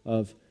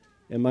of,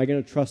 am I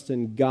going to trust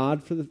in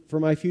God for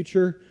my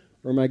future,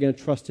 or am I going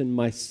to trust in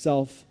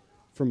myself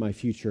for my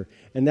future?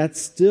 And that's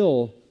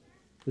still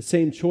the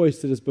same choice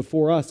that is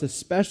before us,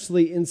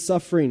 especially in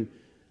suffering,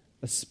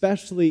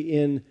 especially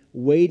in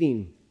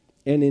waiting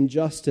and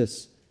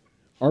injustice.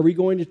 Are we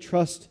going to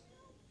trust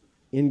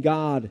in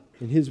God,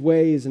 in His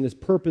ways and His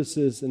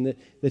purposes, and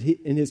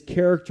in His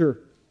character,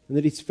 and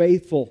that He's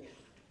faithful?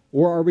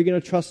 Or are we going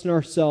to trust in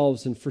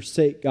ourselves and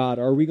forsake God?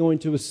 Are we going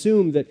to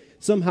assume that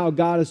somehow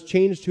God has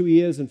changed who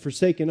He is and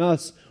forsaken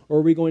us? Or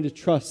are we going to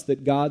trust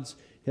that God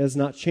has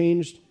not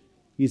changed?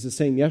 He's the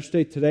same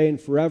yesterday, today,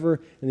 and forever.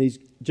 And He's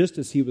just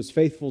as He was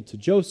faithful to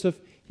Joseph,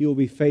 He will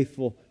be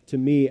faithful to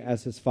me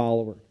as His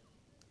follower.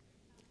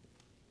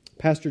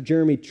 Pastor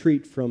Jeremy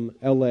Treat from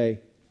L.A.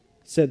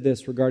 said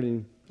this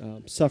regarding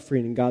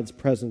suffering in God's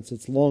presence.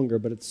 It's longer,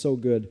 but it's so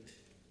good.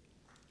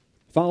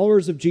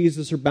 Followers of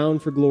Jesus are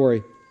bound for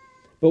glory.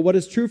 But what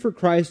is true for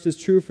Christ is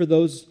true for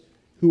those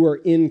who are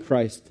in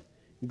Christ.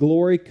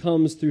 Glory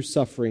comes through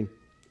suffering.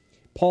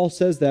 Paul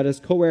says that as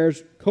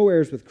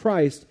co-heirs with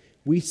Christ,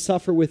 we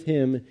suffer with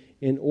Him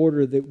in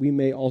order that we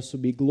may also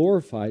be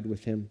glorified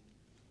with Him.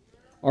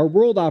 Our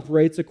world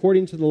operates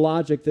according to the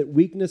logic that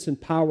weakness and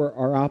power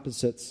are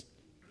opposites.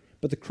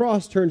 But the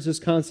cross turns this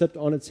concept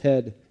on its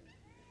head.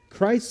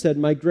 Christ said,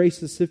 "My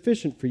grace is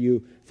sufficient for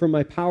you, for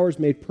my power is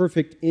made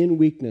perfect in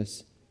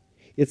weakness."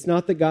 It's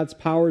not that God's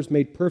power is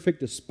made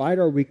perfect despite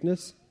our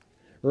weakness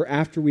or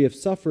after we have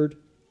suffered.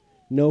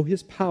 No,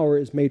 His power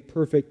is made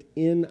perfect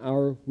in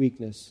our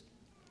weakness.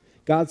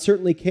 God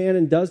certainly can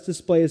and does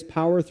display His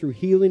power through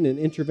healing and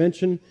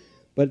intervention,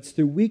 but it's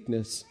through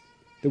weakness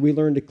that we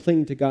learn to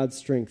cling to God's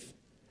strength.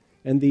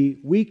 And the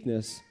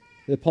weakness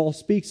that Paul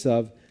speaks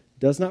of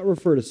does not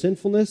refer to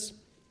sinfulness,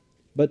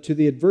 but to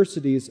the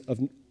adversities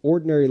of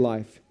ordinary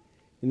life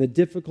and the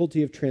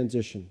difficulty of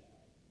transition.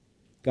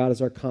 God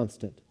is our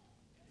constant.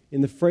 In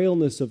the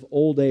frailness of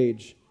old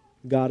age,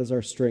 God is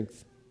our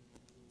strength.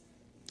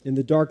 In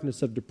the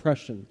darkness of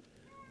depression,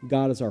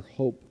 God is our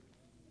hope.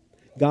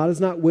 God is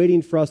not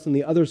waiting for us on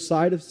the other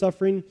side of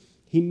suffering.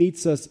 He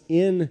meets us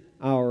in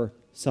our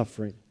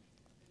suffering.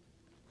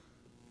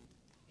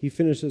 He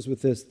finishes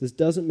with this. This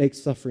doesn't make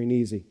suffering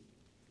easy,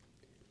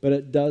 but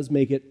it does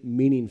make it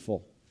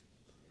meaningful.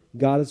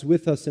 God is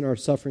with us in our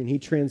suffering. He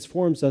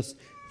transforms us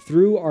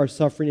through our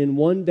suffering, and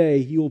one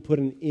day He will put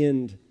an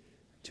end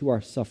to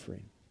our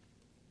suffering.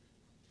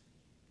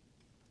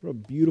 What a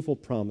beautiful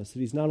promise that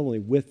He's not only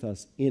with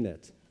us in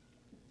it,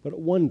 but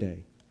one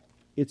day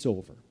it's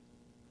over.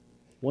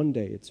 One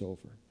day it's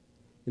over.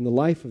 In the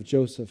life of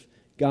Joseph,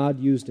 God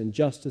used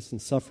injustice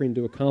and suffering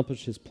to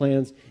accomplish His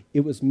plans.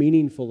 It was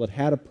meaningful. It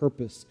had a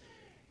purpose.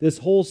 This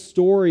whole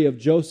story of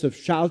Joseph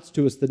shouts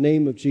to us the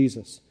name of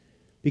Jesus.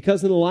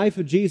 Because in the life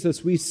of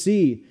Jesus, we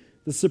see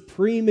the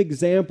supreme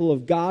example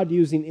of God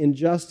using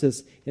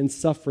injustice and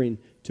suffering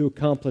to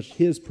accomplish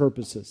His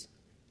purposes,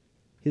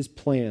 His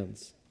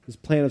plans, His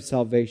plan of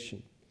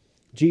salvation.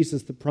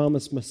 Jesus, the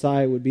promised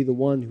Messiah, would be the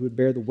one who would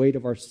bear the weight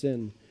of our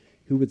sin,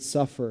 who would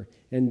suffer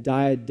and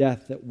die a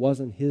death that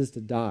wasn't His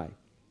to die.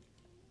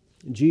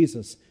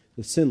 Jesus,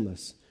 the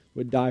sinless,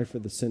 would die for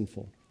the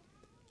sinful.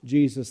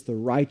 Jesus, the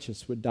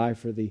righteous, would die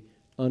for the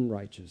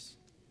unrighteous.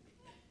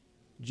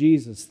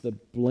 Jesus, the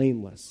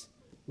blameless,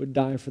 would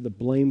die for the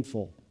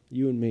blameful,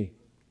 you and me.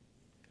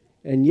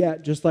 And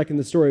yet, just like in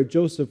the story of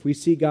Joseph, we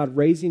see God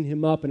raising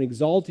him up and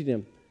exalting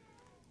him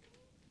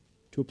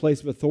to a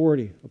place of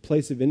authority, a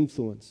place of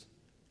influence,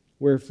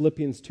 where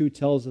Philippians 2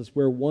 tells us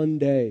where one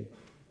day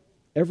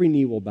every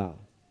knee will bow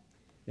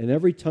and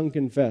every tongue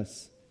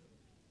confess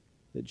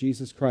that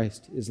Jesus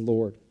Christ is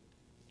Lord.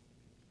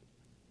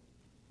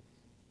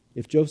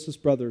 If Joseph's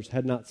brothers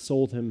had not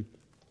sold him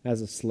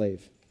as a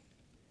slave,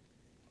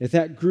 if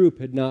that group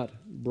had not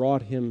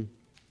brought him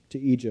to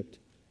Egypt,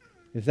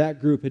 if that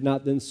group had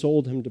not then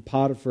sold him to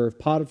Potiphar, if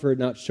Potiphar had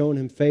not shown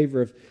him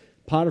favor, if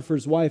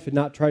Potiphar's wife had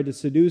not tried to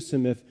seduce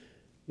him, if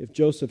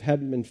Joseph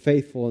hadn't been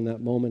faithful in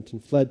that moment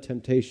and fled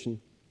temptation,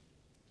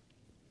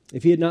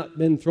 if he had not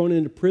been thrown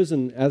into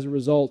prison as a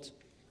result,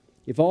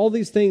 if all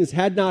these things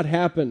had not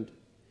happened,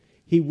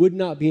 he would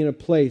not be in a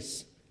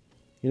place,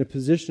 in a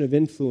position of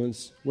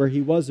influence where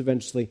he was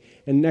eventually.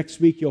 And next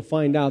week you'll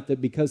find out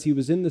that because he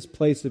was in this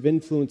place of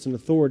influence and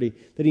authority,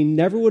 that he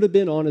never would have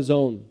been on his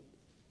own.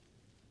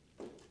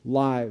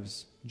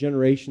 Lives,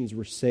 generations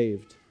were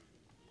saved.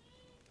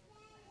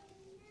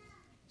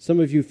 Some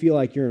of you feel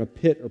like you're in a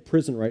pit or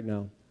prison right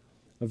now,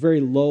 a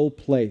very low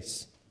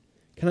place.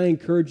 Can I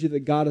encourage you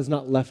that God has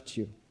not left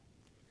you?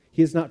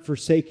 He has not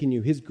forsaken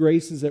you. His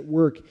grace is at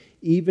work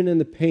even in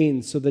the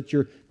pain, so that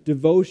your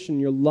devotion,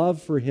 your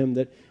love for Him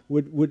that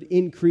would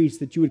increase,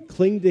 that you would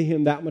cling to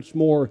Him that much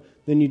more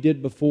than you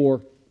did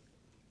before,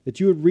 that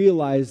you would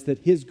realize that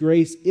His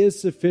grace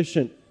is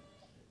sufficient,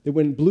 that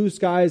when blue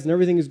skies and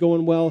everything is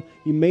going well,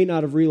 you may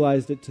not have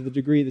realized it to the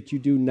degree that you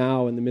do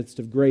now in the midst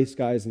of gray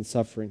skies and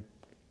suffering.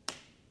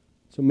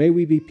 So may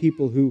we be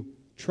people who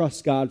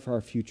trust God for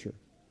our future,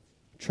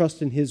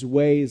 trust in His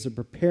ways of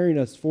preparing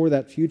us for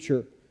that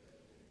future.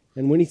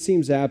 And when He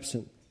seems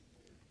absent,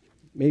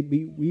 may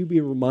we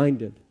be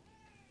reminded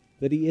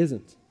that He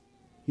isn't.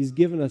 He's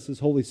given us His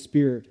Holy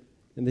Spirit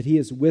and that He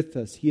is with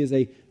us. He is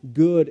a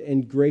good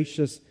and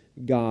gracious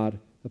God,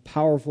 a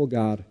powerful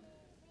God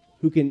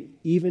who can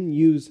even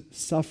use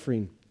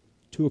suffering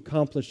to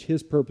accomplish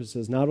His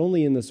purposes, not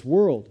only in this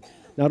world,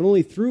 not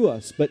only through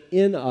us, but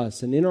in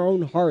us and in our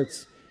own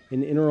hearts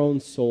and in our own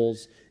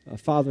souls.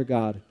 Father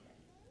God,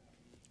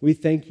 we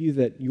thank you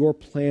that your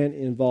plan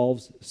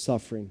involves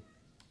suffering.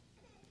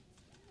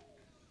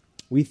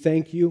 We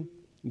thank you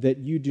that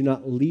you do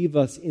not leave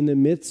us in the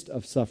midst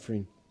of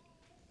suffering.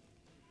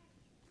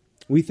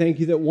 We thank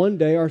you that one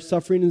day our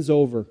suffering is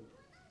over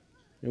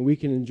and we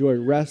can enjoy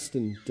rest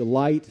and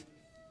delight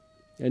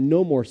and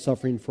no more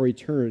suffering for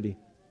eternity.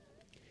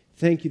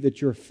 Thank you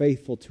that you're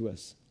faithful to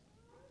us.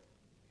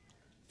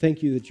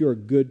 Thank you that you are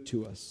good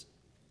to us.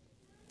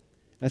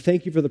 I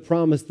thank you for the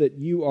promise that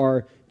you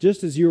are,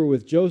 just as you were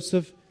with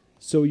Joseph,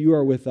 so you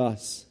are with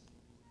us,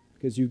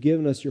 because you've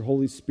given us your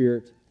Holy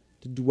Spirit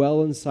to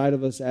dwell inside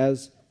of us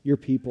as your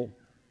people.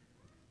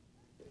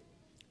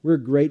 We're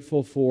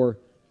grateful for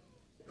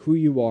who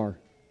you are.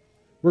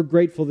 We're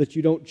grateful that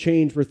you don't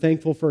change. We're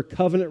thankful for a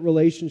covenant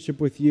relationship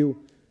with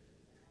you.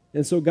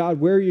 And so, God,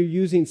 where you're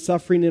using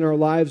suffering in our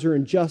lives or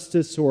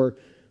injustice or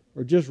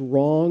just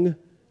wrong,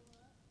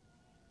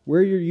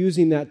 where you're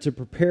using that to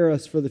prepare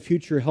us for the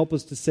future, help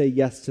us to say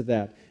yes to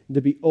that and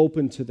to be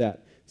open to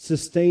that.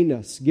 Sustain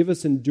us. Give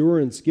us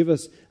endurance. Give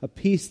us a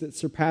peace that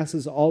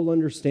surpasses all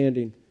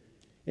understanding.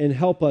 And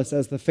help us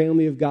as the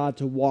family of God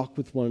to walk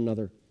with one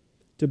another,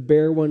 to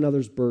bear one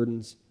another's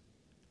burdens,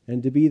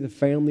 and to be the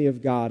family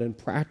of God in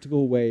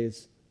practical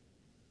ways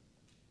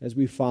as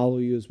we follow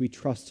you, as we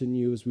trust in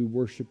you, as we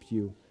worship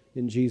you.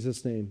 In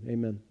Jesus' name,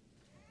 amen.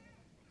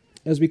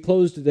 As we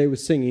close today with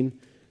singing,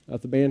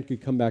 if the band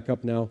could come back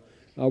up now,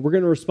 we're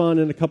going to respond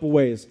in a couple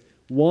ways.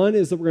 One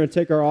is that we're going to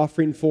take our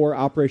offering for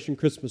Operation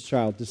Christmas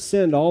Child, to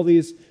send all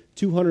these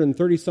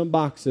 230-some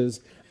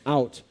boxes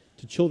out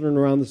to children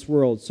around this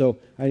world. So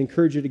I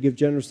encourage you to give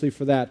generously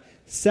for that.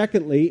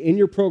 Secondly, in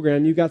your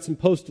program, you've got some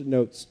Post-it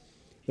notes.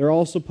 There are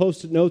also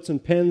Post-it notes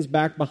and pens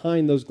back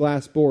behind those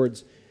glass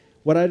boards.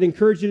 What I'd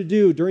encourage you to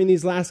do during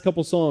these last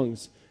couple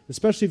songs,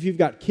 especially if you've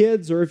got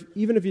kids or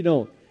even if you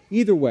don't,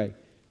 either way,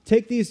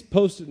 take these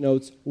Post-it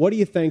notes. What are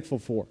you thankful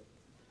for?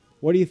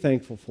 What are you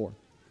thankful for?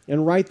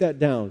 And write that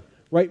down.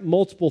 Write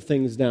multiple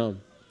things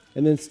down.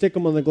 And then stick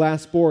them on the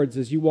glass boards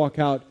as you walk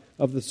out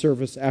of the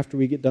service after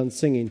we get done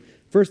singing.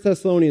 1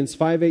 Thessalonians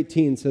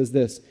 5:18 says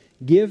this,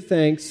 give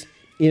thanks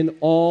in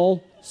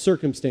all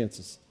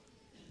circumstances.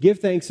 Give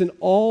thanks in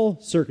all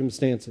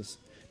circumstances.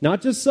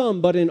 Not just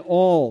some, but in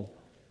all.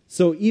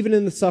 So even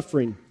in the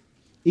suffering,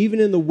 even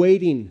in the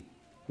waiting,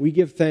 we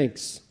give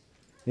thanks.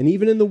 And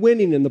even in the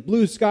winning and the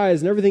blue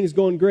skies and everything is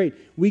going great,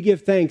 we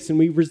give thanks and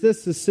we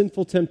resist this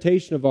sinful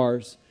temptation of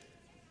ours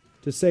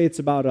to say it's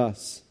about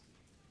us,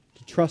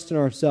 to trust in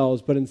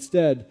ourselves, but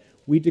instead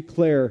we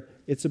declare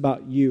it's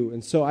about you.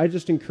 And so I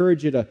just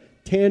encourage you to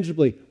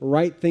tangibly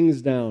write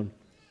things down.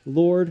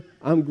 Lord,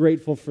 I'm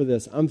grateful for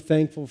this. I'm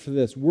thankful for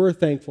this. We're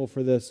thankful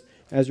for this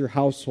as your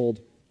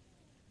household.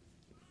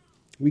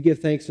 We give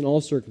thanks in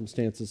all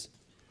circumstances,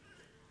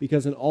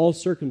 because in all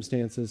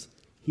circumstances,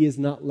 he has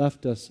not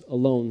left us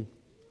alone.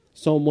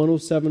 Psalm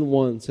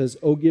 107:1 says,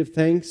 "Oh, give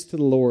thanks to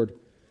the Lord,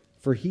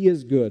 for he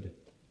is good,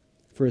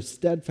 for his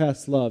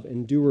steadfast love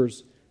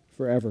endures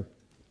forever."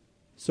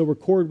 So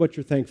record what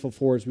you're thankful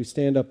for as we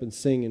stand up and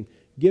sing, and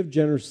give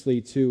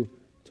generously to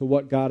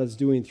what God is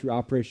doing through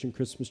Operation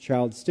Christmas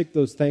Child. Stick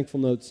those thankful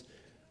notes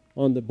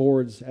on the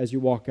boards as you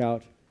walk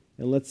out,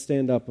 and let's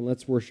stand up and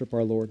let's worship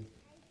our Lord.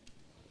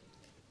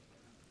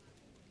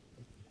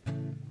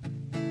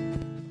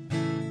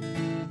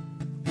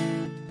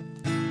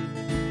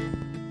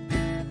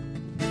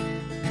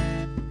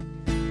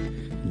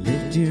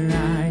 Lift your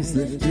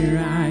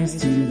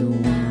eyes to the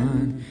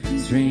one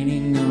who's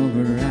reigning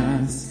over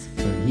us,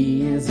 for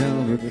he has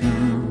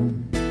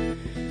overcome.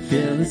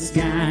 Fill the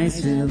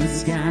skies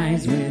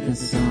with a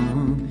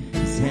song,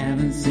 as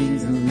heaven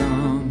sings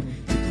along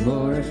to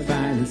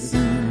glorify the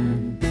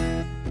Son.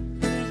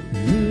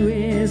 Who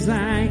is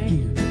like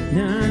you?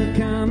 None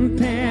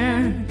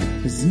compare.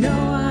 There's no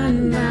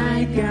one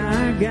like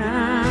our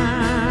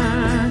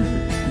God.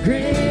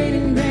 Great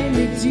and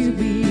greatly to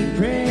be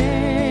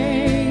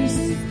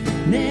praised.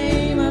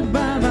 Name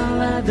above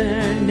all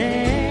other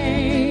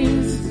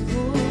names.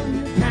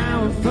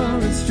 Powerful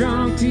and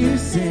strong to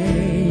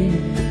save.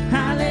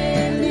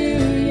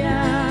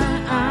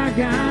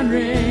 God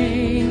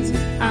reigns,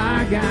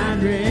 our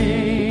God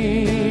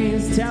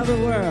reigns. Tell the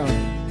world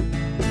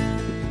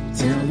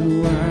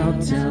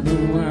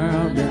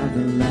of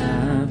the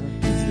love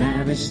He's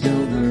lavished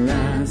over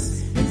us,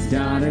 His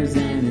daughters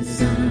and His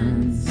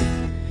sons.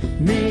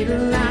 Made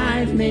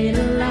alive,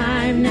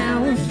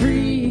 now we're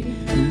free,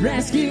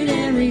 rescued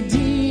and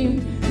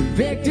redeemed,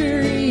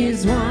 victory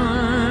is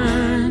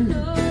won.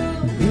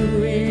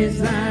 Who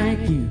is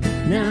like you?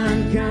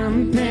 None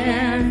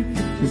compare.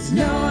 There's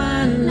no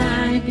one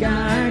like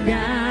our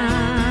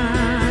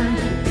God,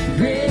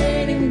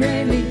 great and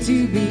greatly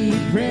to be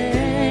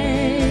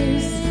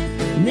praised,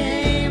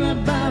 name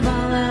above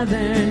all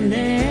other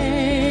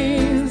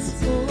names,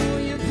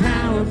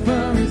 powerful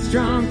and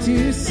strong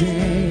to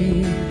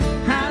save.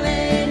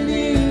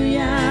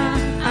 Hallelujah,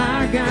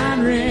 our God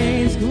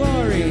reigns.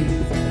 Glory,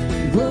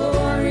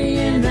 glory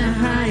in the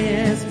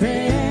highest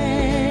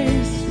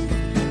place.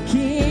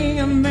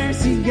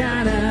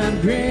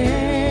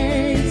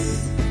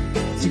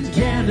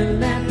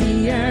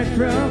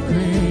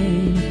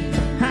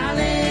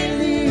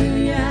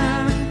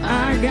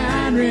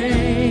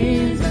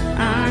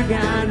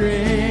 God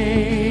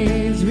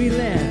reigns. We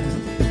lift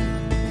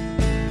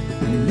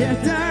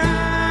our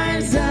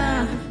eyes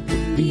up,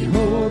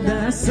 behold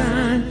the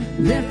Son.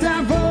 Lift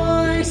our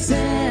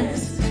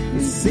voices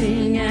and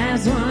sing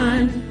as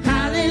one.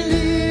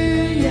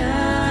 Hallelujah,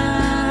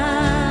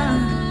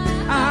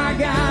 our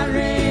God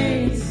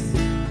reigns.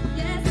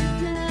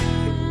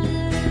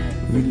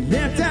 We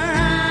lift our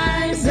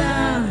eyes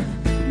up,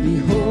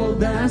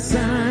 behold the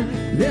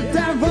Son. Lift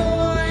our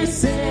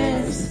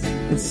voices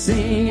and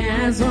sing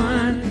as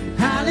one.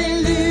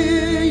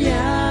 Hallelujah,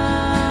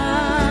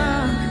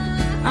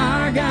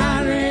 our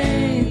God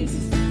reigns.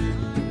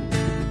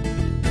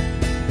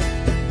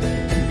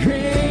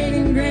 Great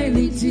and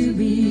greatly to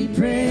be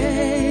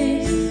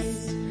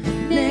praised,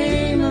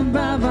 name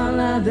above all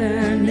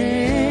other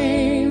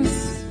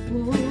names,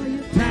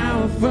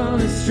 powerful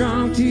and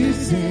strong to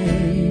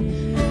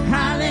save.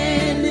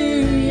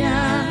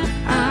 Hallelujah,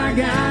 our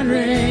God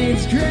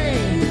reigns. Great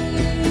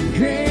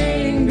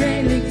and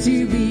greatly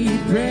to be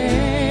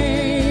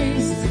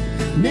praised,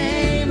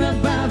 name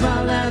above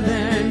all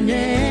other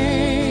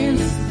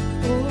names,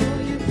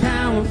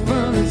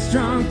 powerful and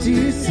strong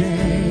to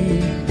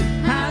save.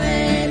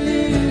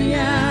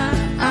 Hallelujah,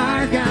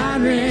 our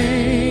God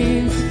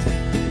reigns.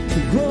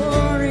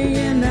 Glory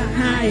in the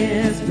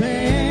highest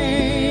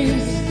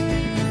place,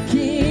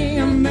 King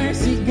of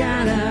mercy,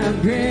 God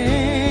of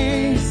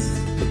grace.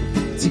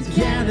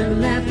 Together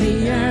let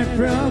the earth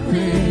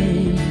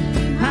proclaim.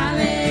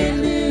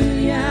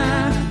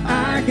 Hallelujah,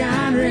 our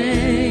God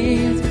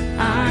reigns,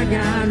 our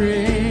God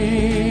reigns.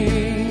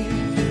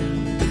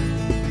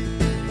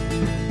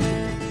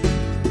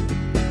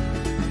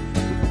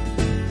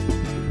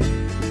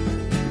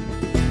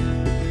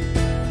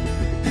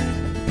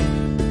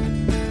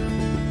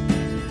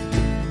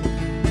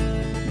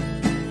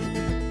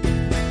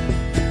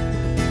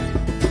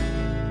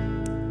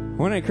 I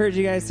want to encourage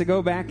you guys to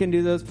go back and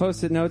do those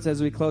post-it notes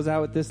as we close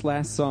out with this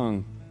last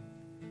song.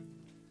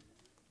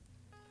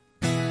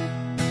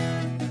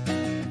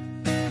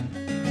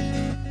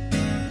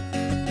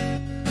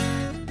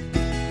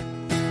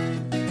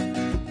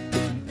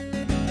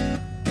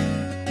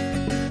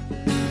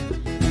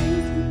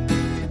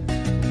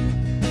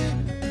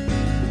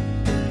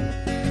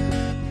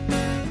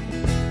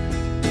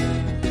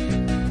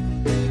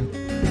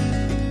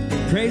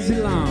 Praise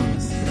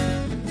belongs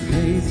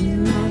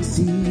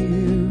to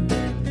you.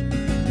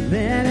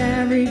 Let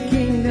every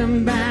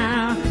kingdom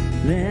bow,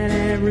 let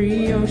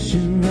every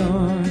ocean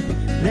roar,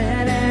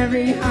 let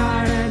every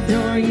heart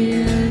adore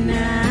you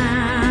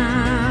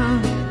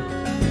now.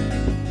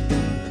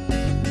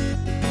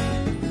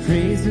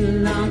 Praise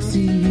belongs to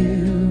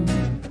you.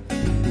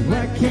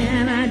 What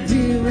can I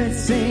do but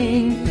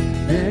sing?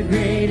 The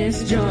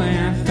greatest joy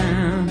I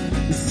found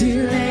is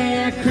to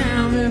lay a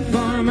crown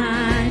before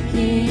my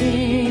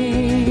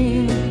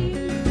King.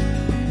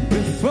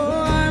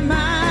 Before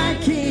my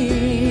King.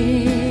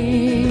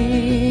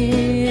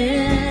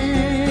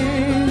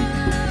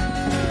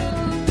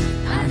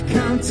 I've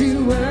come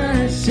to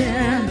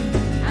worship,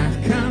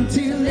 I've come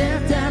to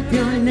lift up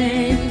your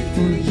name,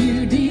 for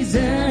you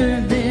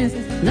deserve this.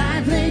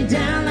 Life laid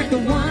down like the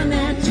one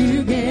that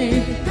you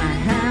gave. I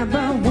have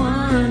but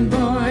one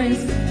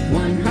voice,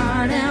 one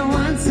heart and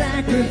one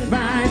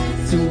sacrifice.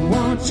 So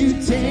won't you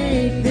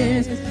take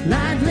this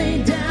life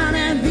laid down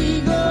and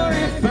be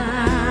glorified?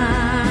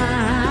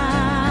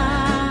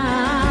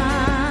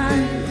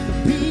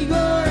 Be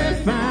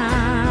glorified.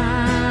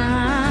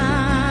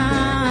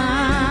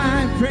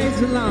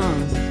 Praise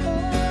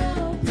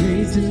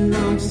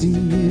belongs to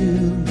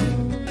you.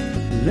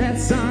 Let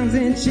songs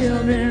and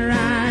children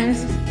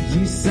rise.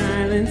 You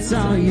silence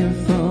all your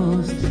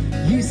foes.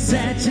 You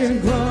set your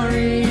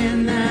glory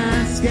in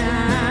the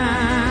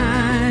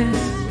skies.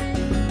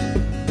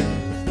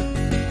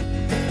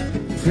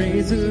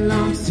 Praise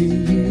belongs to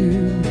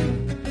you.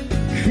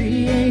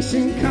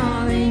 Creation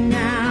calling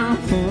out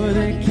for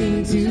the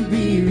King to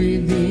be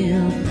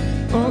revealed.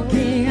 O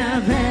King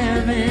of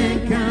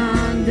heaven,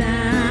 come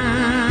down.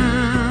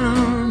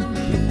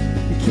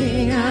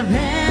 King of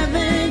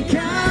heaven,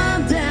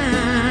 come down.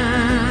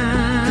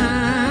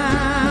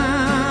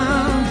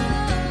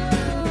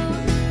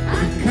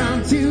 I've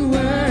come to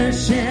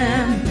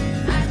worship,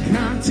 I've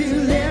come to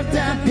lift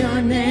up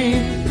your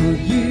name, for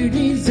you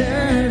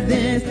deserve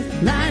this.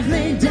 Life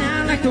laid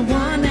down like the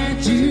one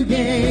that you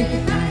gave.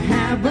 I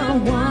have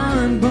but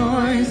one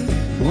voice,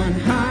 one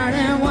heart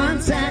and one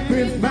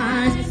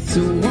sacrifice.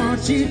 So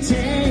won't you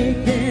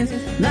take this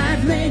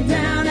life laid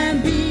down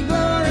and be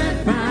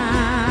glorified?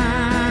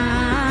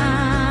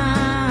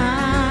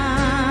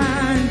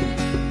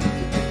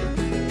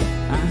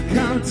 I've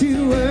come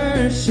to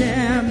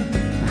worship,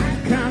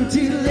 I've come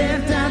to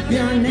lift up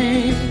your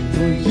name,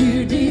 for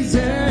you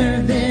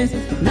deserve this.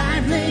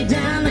 Life laid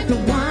down like the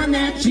one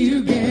that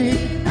you gave.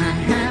 I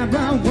have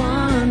but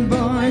one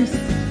voice,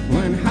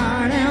 one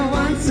heart and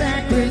one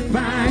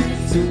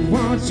sacrifice. So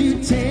won't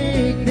you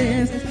take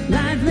this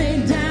life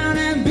laid down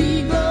and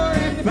be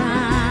glorified?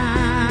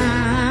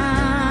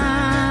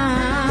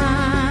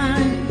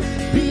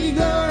 Be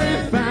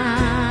glorified.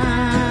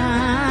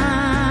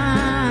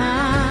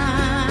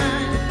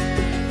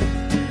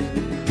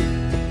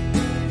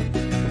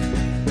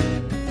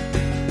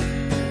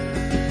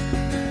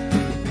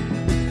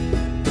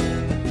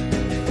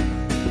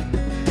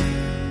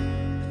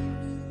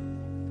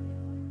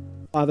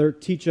 Father,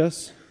 teach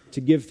us to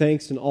give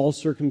thanks in all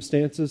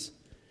circumstances.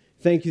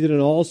 Thank you that in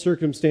all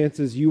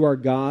circumstances you are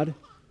God,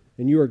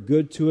 and you are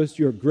good to us,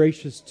 you are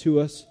gracious to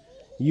us,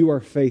 you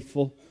are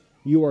faithful,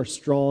 you are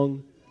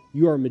strong,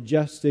 you are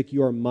majestic,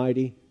 you are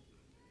mighty.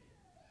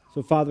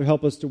 So, Father,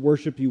 help us to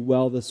worship you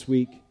well this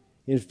week.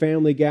 In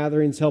family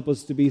gatherings, help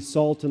us to be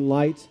salt and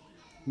light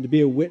and to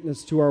be a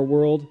witness to our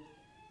world.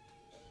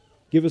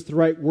 Give us the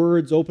right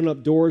words, open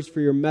up doors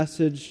for your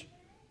message,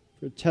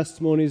 for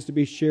testimonies to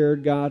be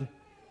shared, God,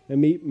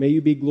 and may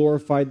you be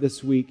glorified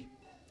this week.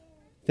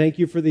 Thank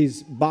you for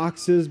these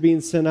boxes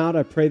being sent out.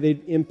 I pray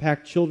they'd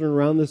impact children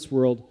around this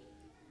world.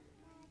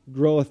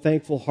 Grow a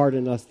thankful heart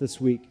in us this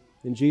week.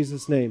 In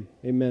Jesus' name,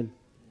 amen.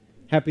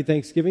 Happy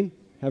Thanksgiving.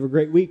 Have a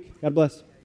great week. God bless.